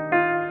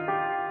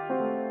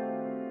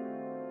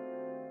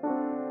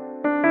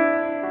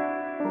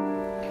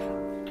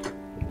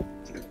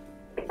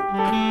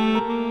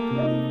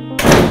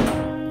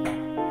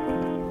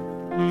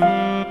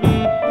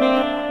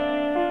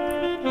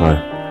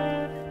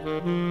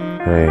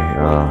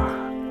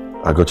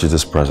 I got you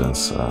these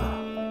presents.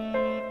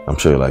 I'm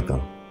sure you like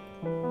them.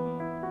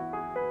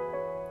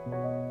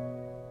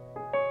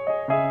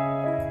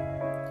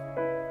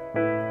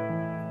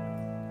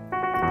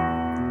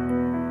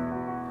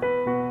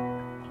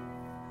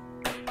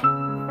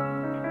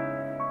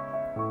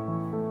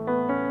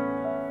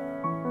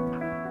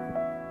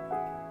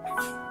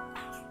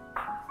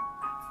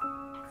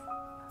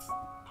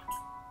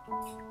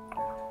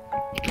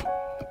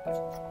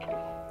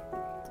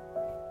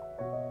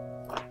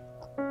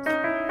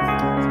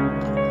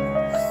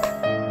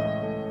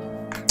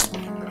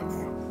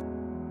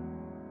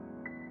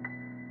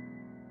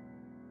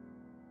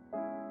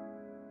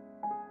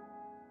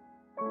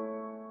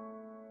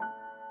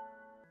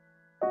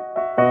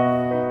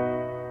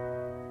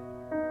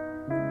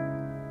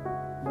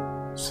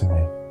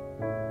 Simi,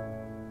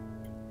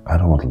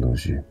 don't want to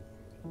lose you.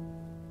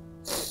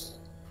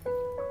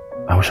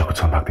 I wish I could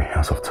turn back the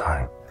hands of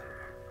time.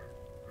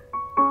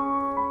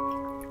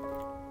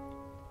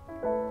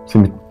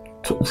 Simi,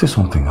 say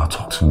something now.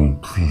 Talk to me,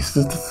 please.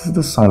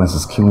 This silence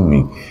is killing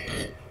me.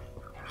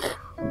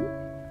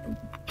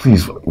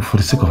 Please, for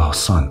the sake of our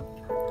son,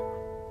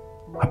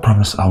 I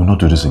promise I will not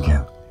do this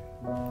again.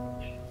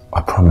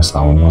 I promise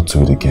I will not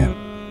do it again.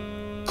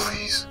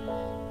 Please.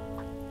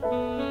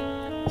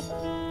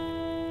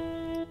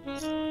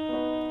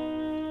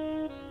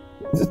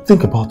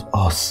 Think about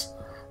us.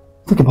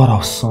 Think about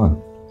our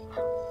son.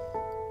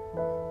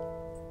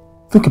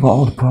 Think about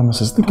all the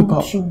promises. Think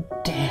about... Don't you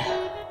dare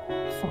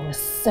for a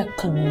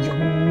second in your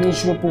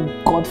miserable,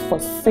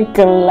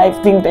 God-forsaken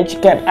life think that you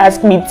can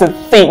ask me to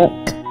think.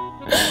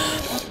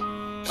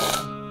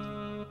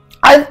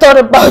 I thought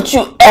about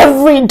you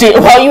every day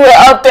while you were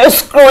out there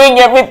screwing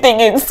everything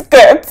in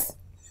skirts.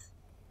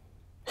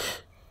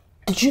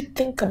 Did you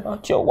think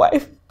about your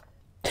wife?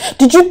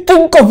 Did you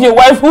think of your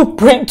wife who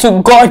prayed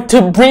to God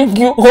to bring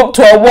you home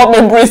to a warm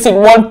embrace in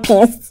one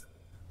piece?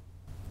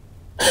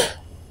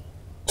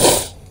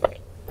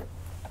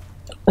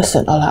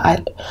 Listen,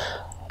 Ola,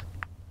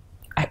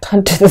 I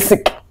can't do this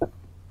again.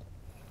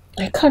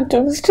 I can't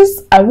do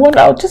this. I want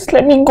out. Just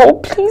let me go,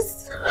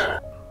 please.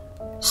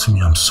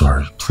 Simi, I'm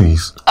sorry.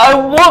 Please. I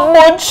want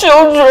more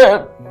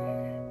children.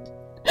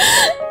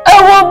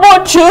 I want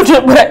more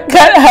children, but I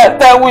can't have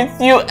that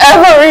with you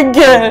ever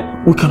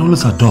again. We can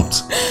always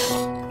adopt.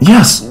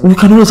 Yes, we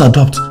can always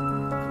adopt.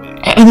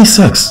 Any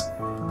sex.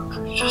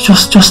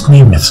 Just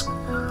name it.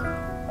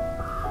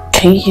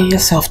 Can you hear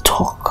yourself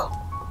talk?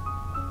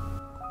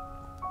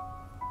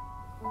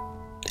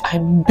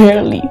 I'm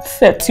barely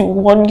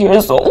 31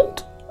 years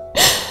old.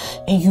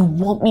 And you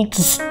want me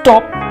to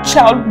stop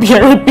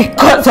childbearing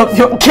because of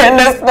your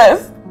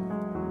carelessness?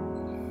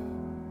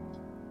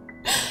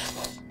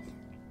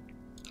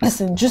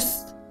 Listen,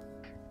 just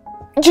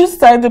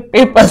sign the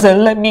papers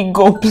and let me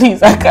go,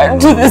 please. I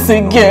can't do this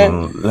again.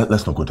 No.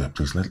 Let's not go there,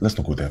 please. Let's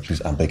not go there,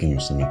 please. I'm begging you,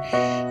 Simi.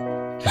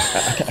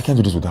 I can't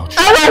do this without you.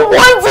 I don't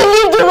want to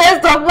live the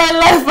rest of my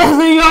life as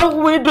a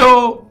young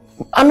widow.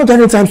 I'm not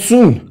dying anytime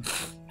soon.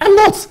 I'm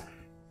not.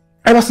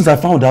 Ever since I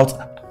found out,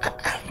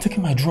 I'm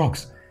taking my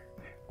drugs.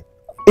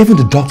 Even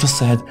the doctor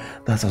said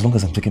that as long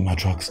as I'm taking my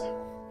drugs,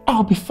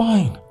 I'll be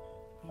fine.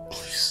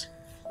 Please.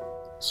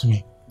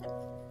 Simi,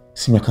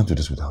 I can't do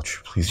this without you,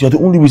 please. You're the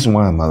only reason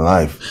why I'm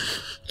alive.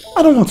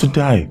 I don't want to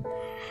die.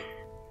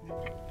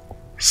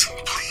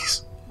 Simi,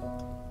 please.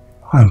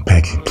 I'm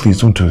begging. Please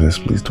don't do this.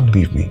 Please don't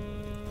leave me.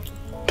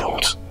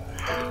 Don't.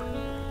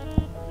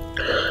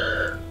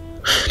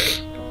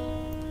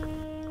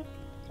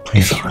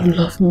 Please. If you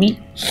love me,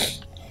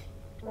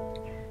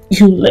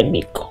 you let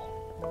me go.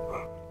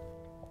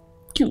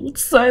 You would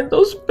sign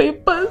those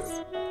papers.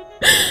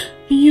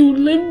 You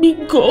let me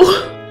go.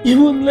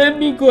 You will let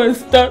me go and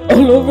start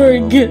all over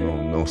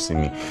again. No,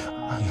 Simi.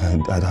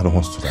 I don't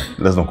want to do that.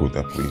 Let's not go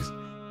there, please.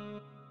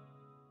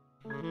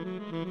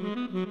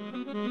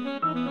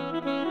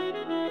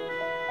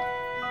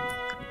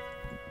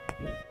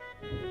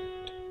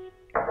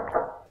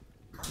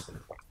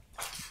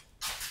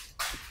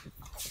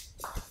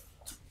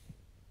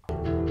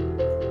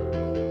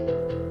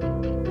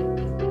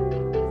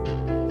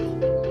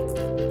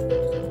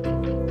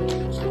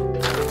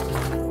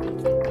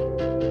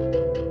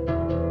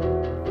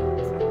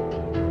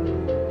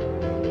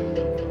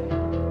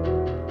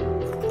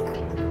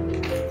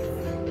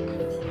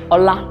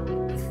 Ola.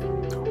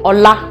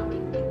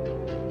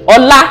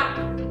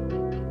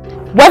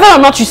 Whether or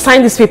not you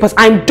sign these papers,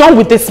 I'm done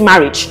with this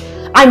marriage.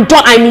 I'm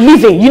done. I'm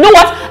leaving. You know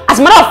what? As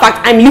a matter of fact,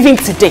 I'm leaving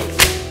today.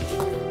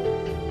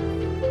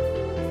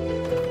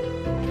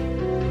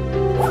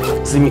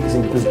 Simi,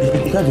 please.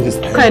 You can't do this.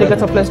 Can you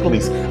get up? Let's go.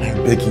 Please,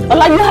 I'm begging you.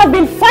 Ola, you have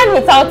been fine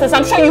without this.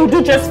 I'm sure you'll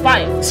do just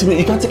fine. Simi,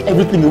 you can't take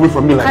everything away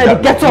from me like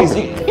that. Get up.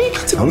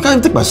 You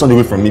can't take my son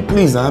away from me.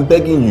 Please, I'm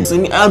begging you.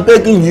 Simi, I'm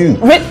begging you.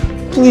 Wait.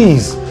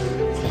 Please.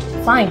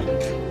 Fine.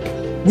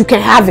 You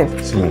can have him.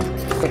 Simi, please.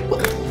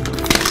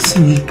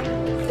 Simi,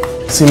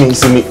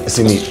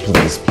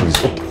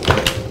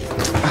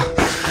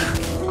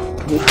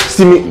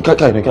 come.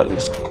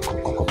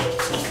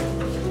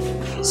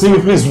 Simi,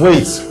 please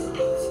wait.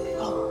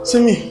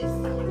 Simi,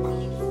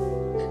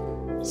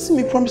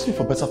 promise me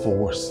for better, for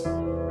worse.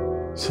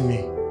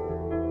 Simi,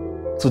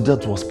 to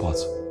death do us part.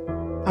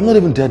 I'm not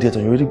even dead yet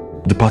and you're already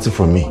departing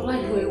from me. Ola,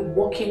 you're a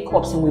walking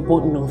corpse and we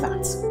both know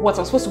that. What,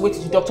 I'm supposed to wait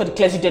till the doctor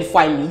declares you dead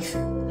before I leave?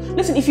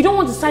 Listen, if you don't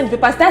want to sign the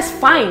papers, that's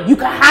fine. You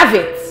can have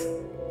it.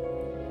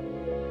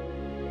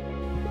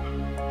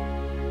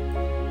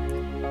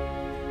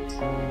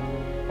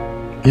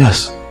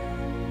 Yes.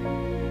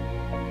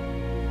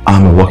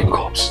 I'm a walking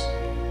corpse.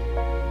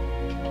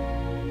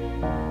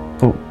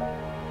 But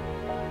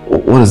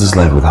what is this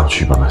life without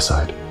you by my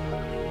side?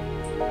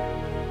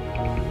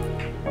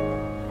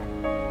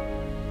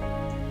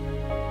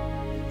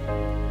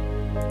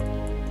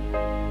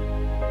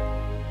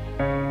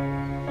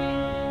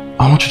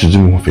 I want you to do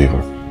me one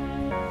favor.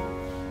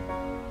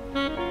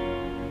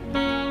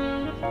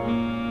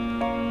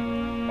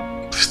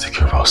 Please take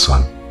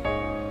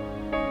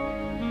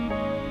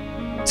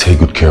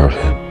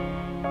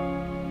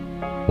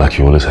Like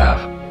you always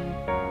have.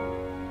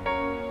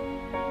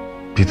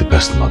 Be the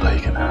best mother you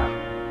can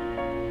have.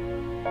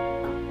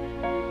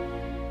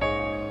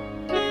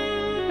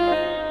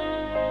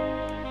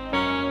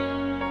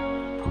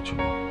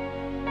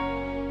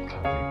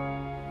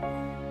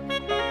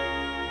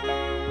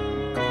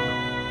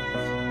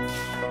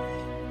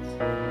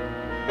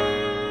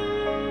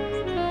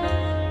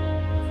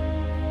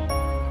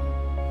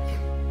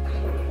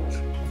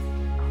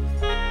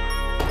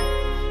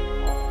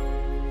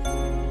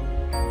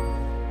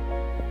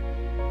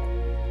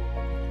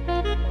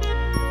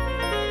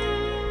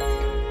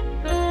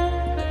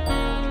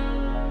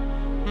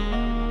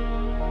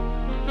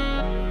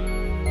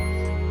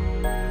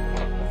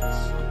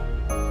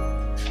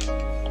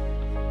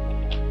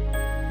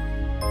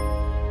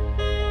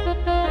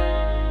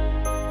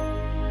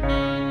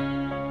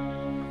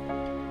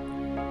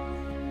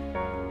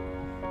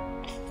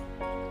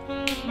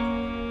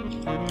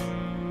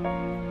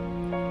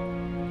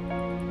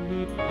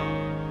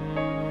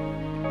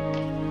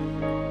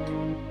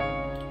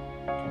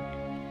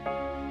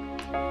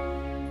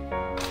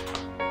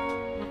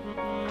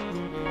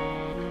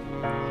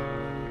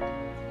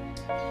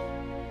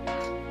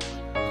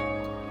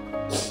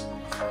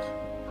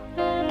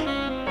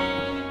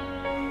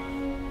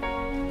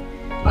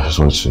 I just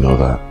wanted you to know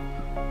that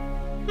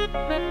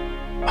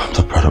I'm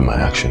not proud of my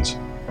actions.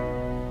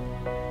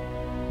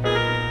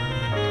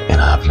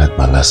 And I have learned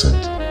my lesson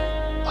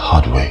the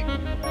hard way.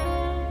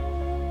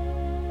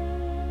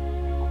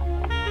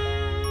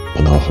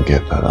 But never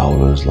forget that I'll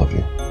always love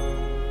you.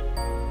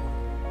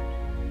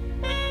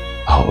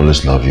 I'll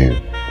always love you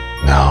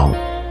now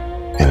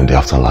and in the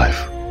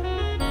afterlife.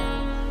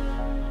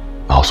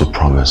 I also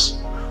promise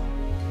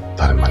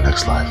that in my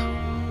next life,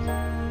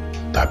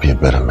 that I'll be a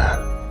better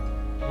man.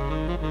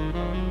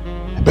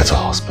 A better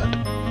husband,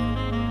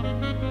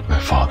 my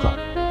father.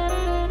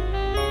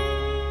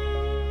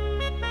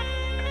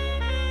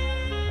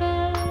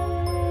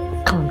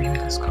 Come on, baby,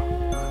 let's go.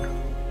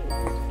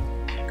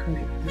 Come on,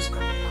 baby, let's go.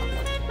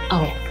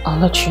 I'll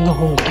let you know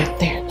when we get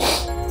there.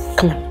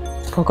 Come on,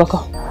 go, go, go.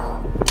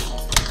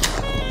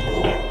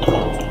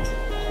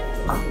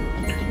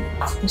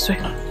 This way.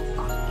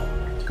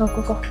 Go,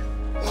 go, go.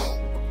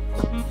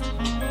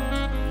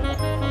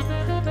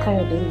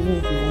 Kaya, they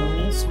leave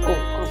now. Let's go,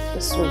 go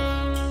this way.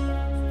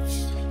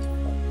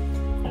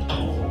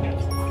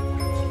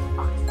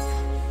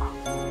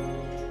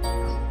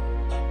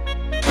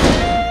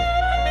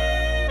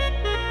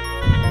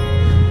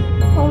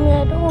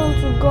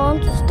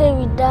 To stay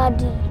with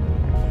Daddy.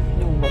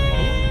 Don't worry,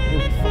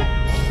 you'll be fine.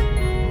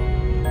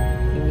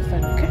 You'll be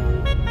fine, okay?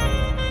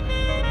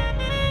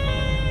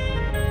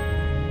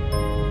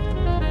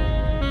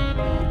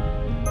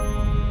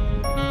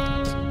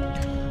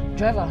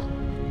 Driver.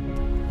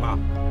 Ma.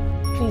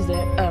 Please,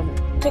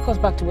 take us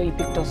back to where you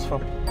picked us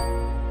from.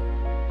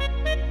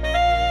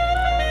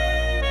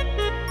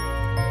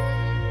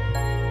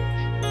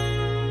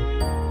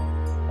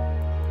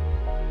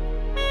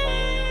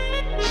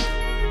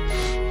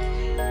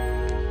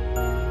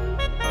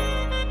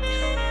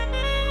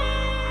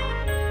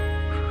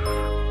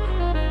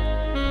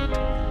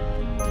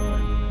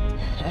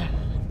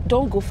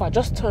 Don't go far,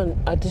 just turn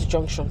at this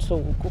junction, so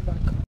we'll go back.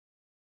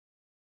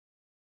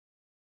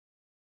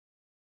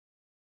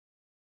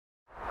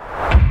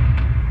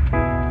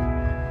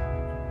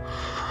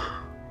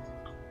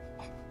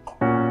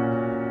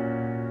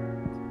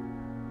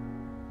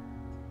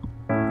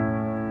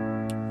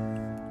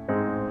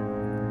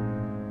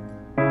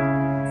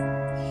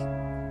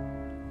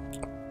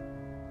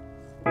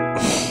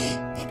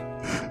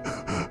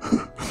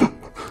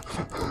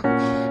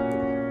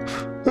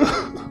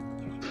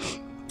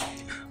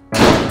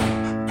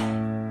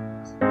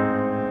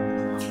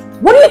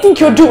 What do you think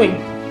you're doing?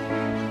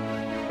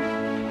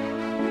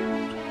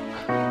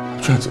 I'm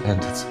trying to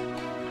end it.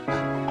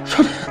 I'm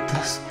trying to end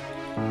this.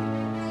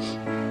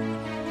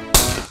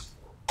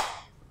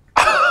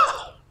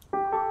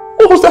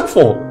 What was that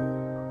for?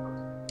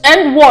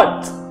 And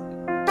what?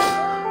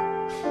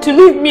 To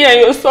leave me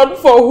and your son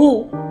for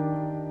who?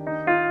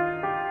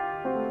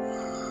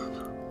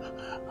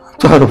 I'm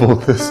tired of all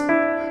this.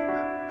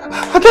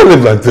 I can't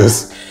live like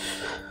this.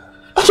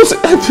 I just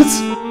end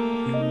it.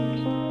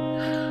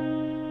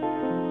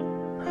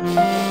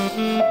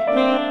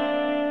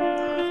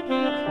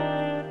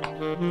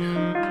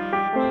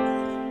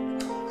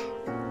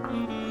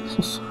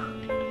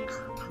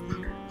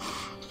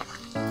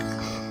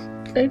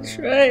 I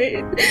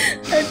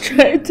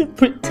tried to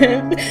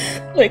pretend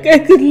like I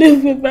could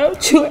live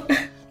without you.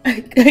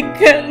 I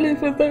can't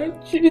live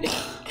without you.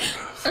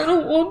 I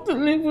don't want to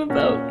live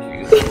without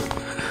you.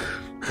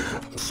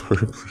 I'm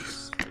sorry,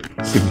 please.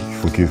 Simi,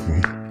 forgive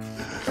me.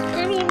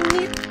 I don't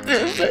need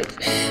this.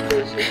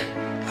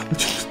 I'm a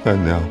changed man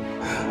now.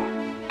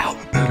 I'll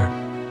be better.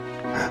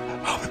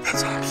 I'll be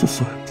better. I'm so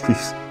sorry,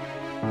 please.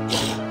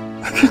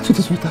 I can't do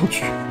this without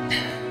you.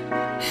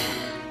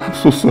 I'm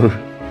so sorry.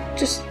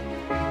 Just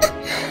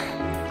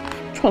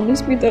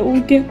promise me that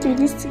we'll get through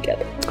this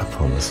together. I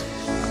promise.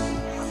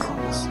 I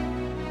promise.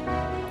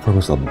 I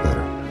promise I'll be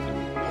better.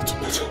 I'll do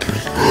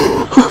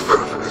better.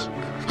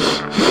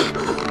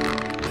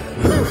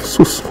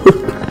 so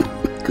sorry.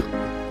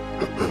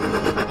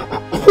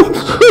 I'm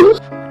so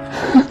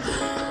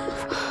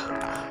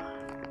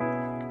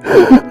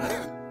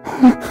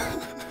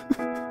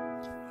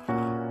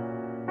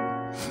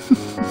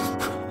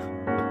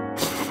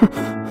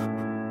sorry.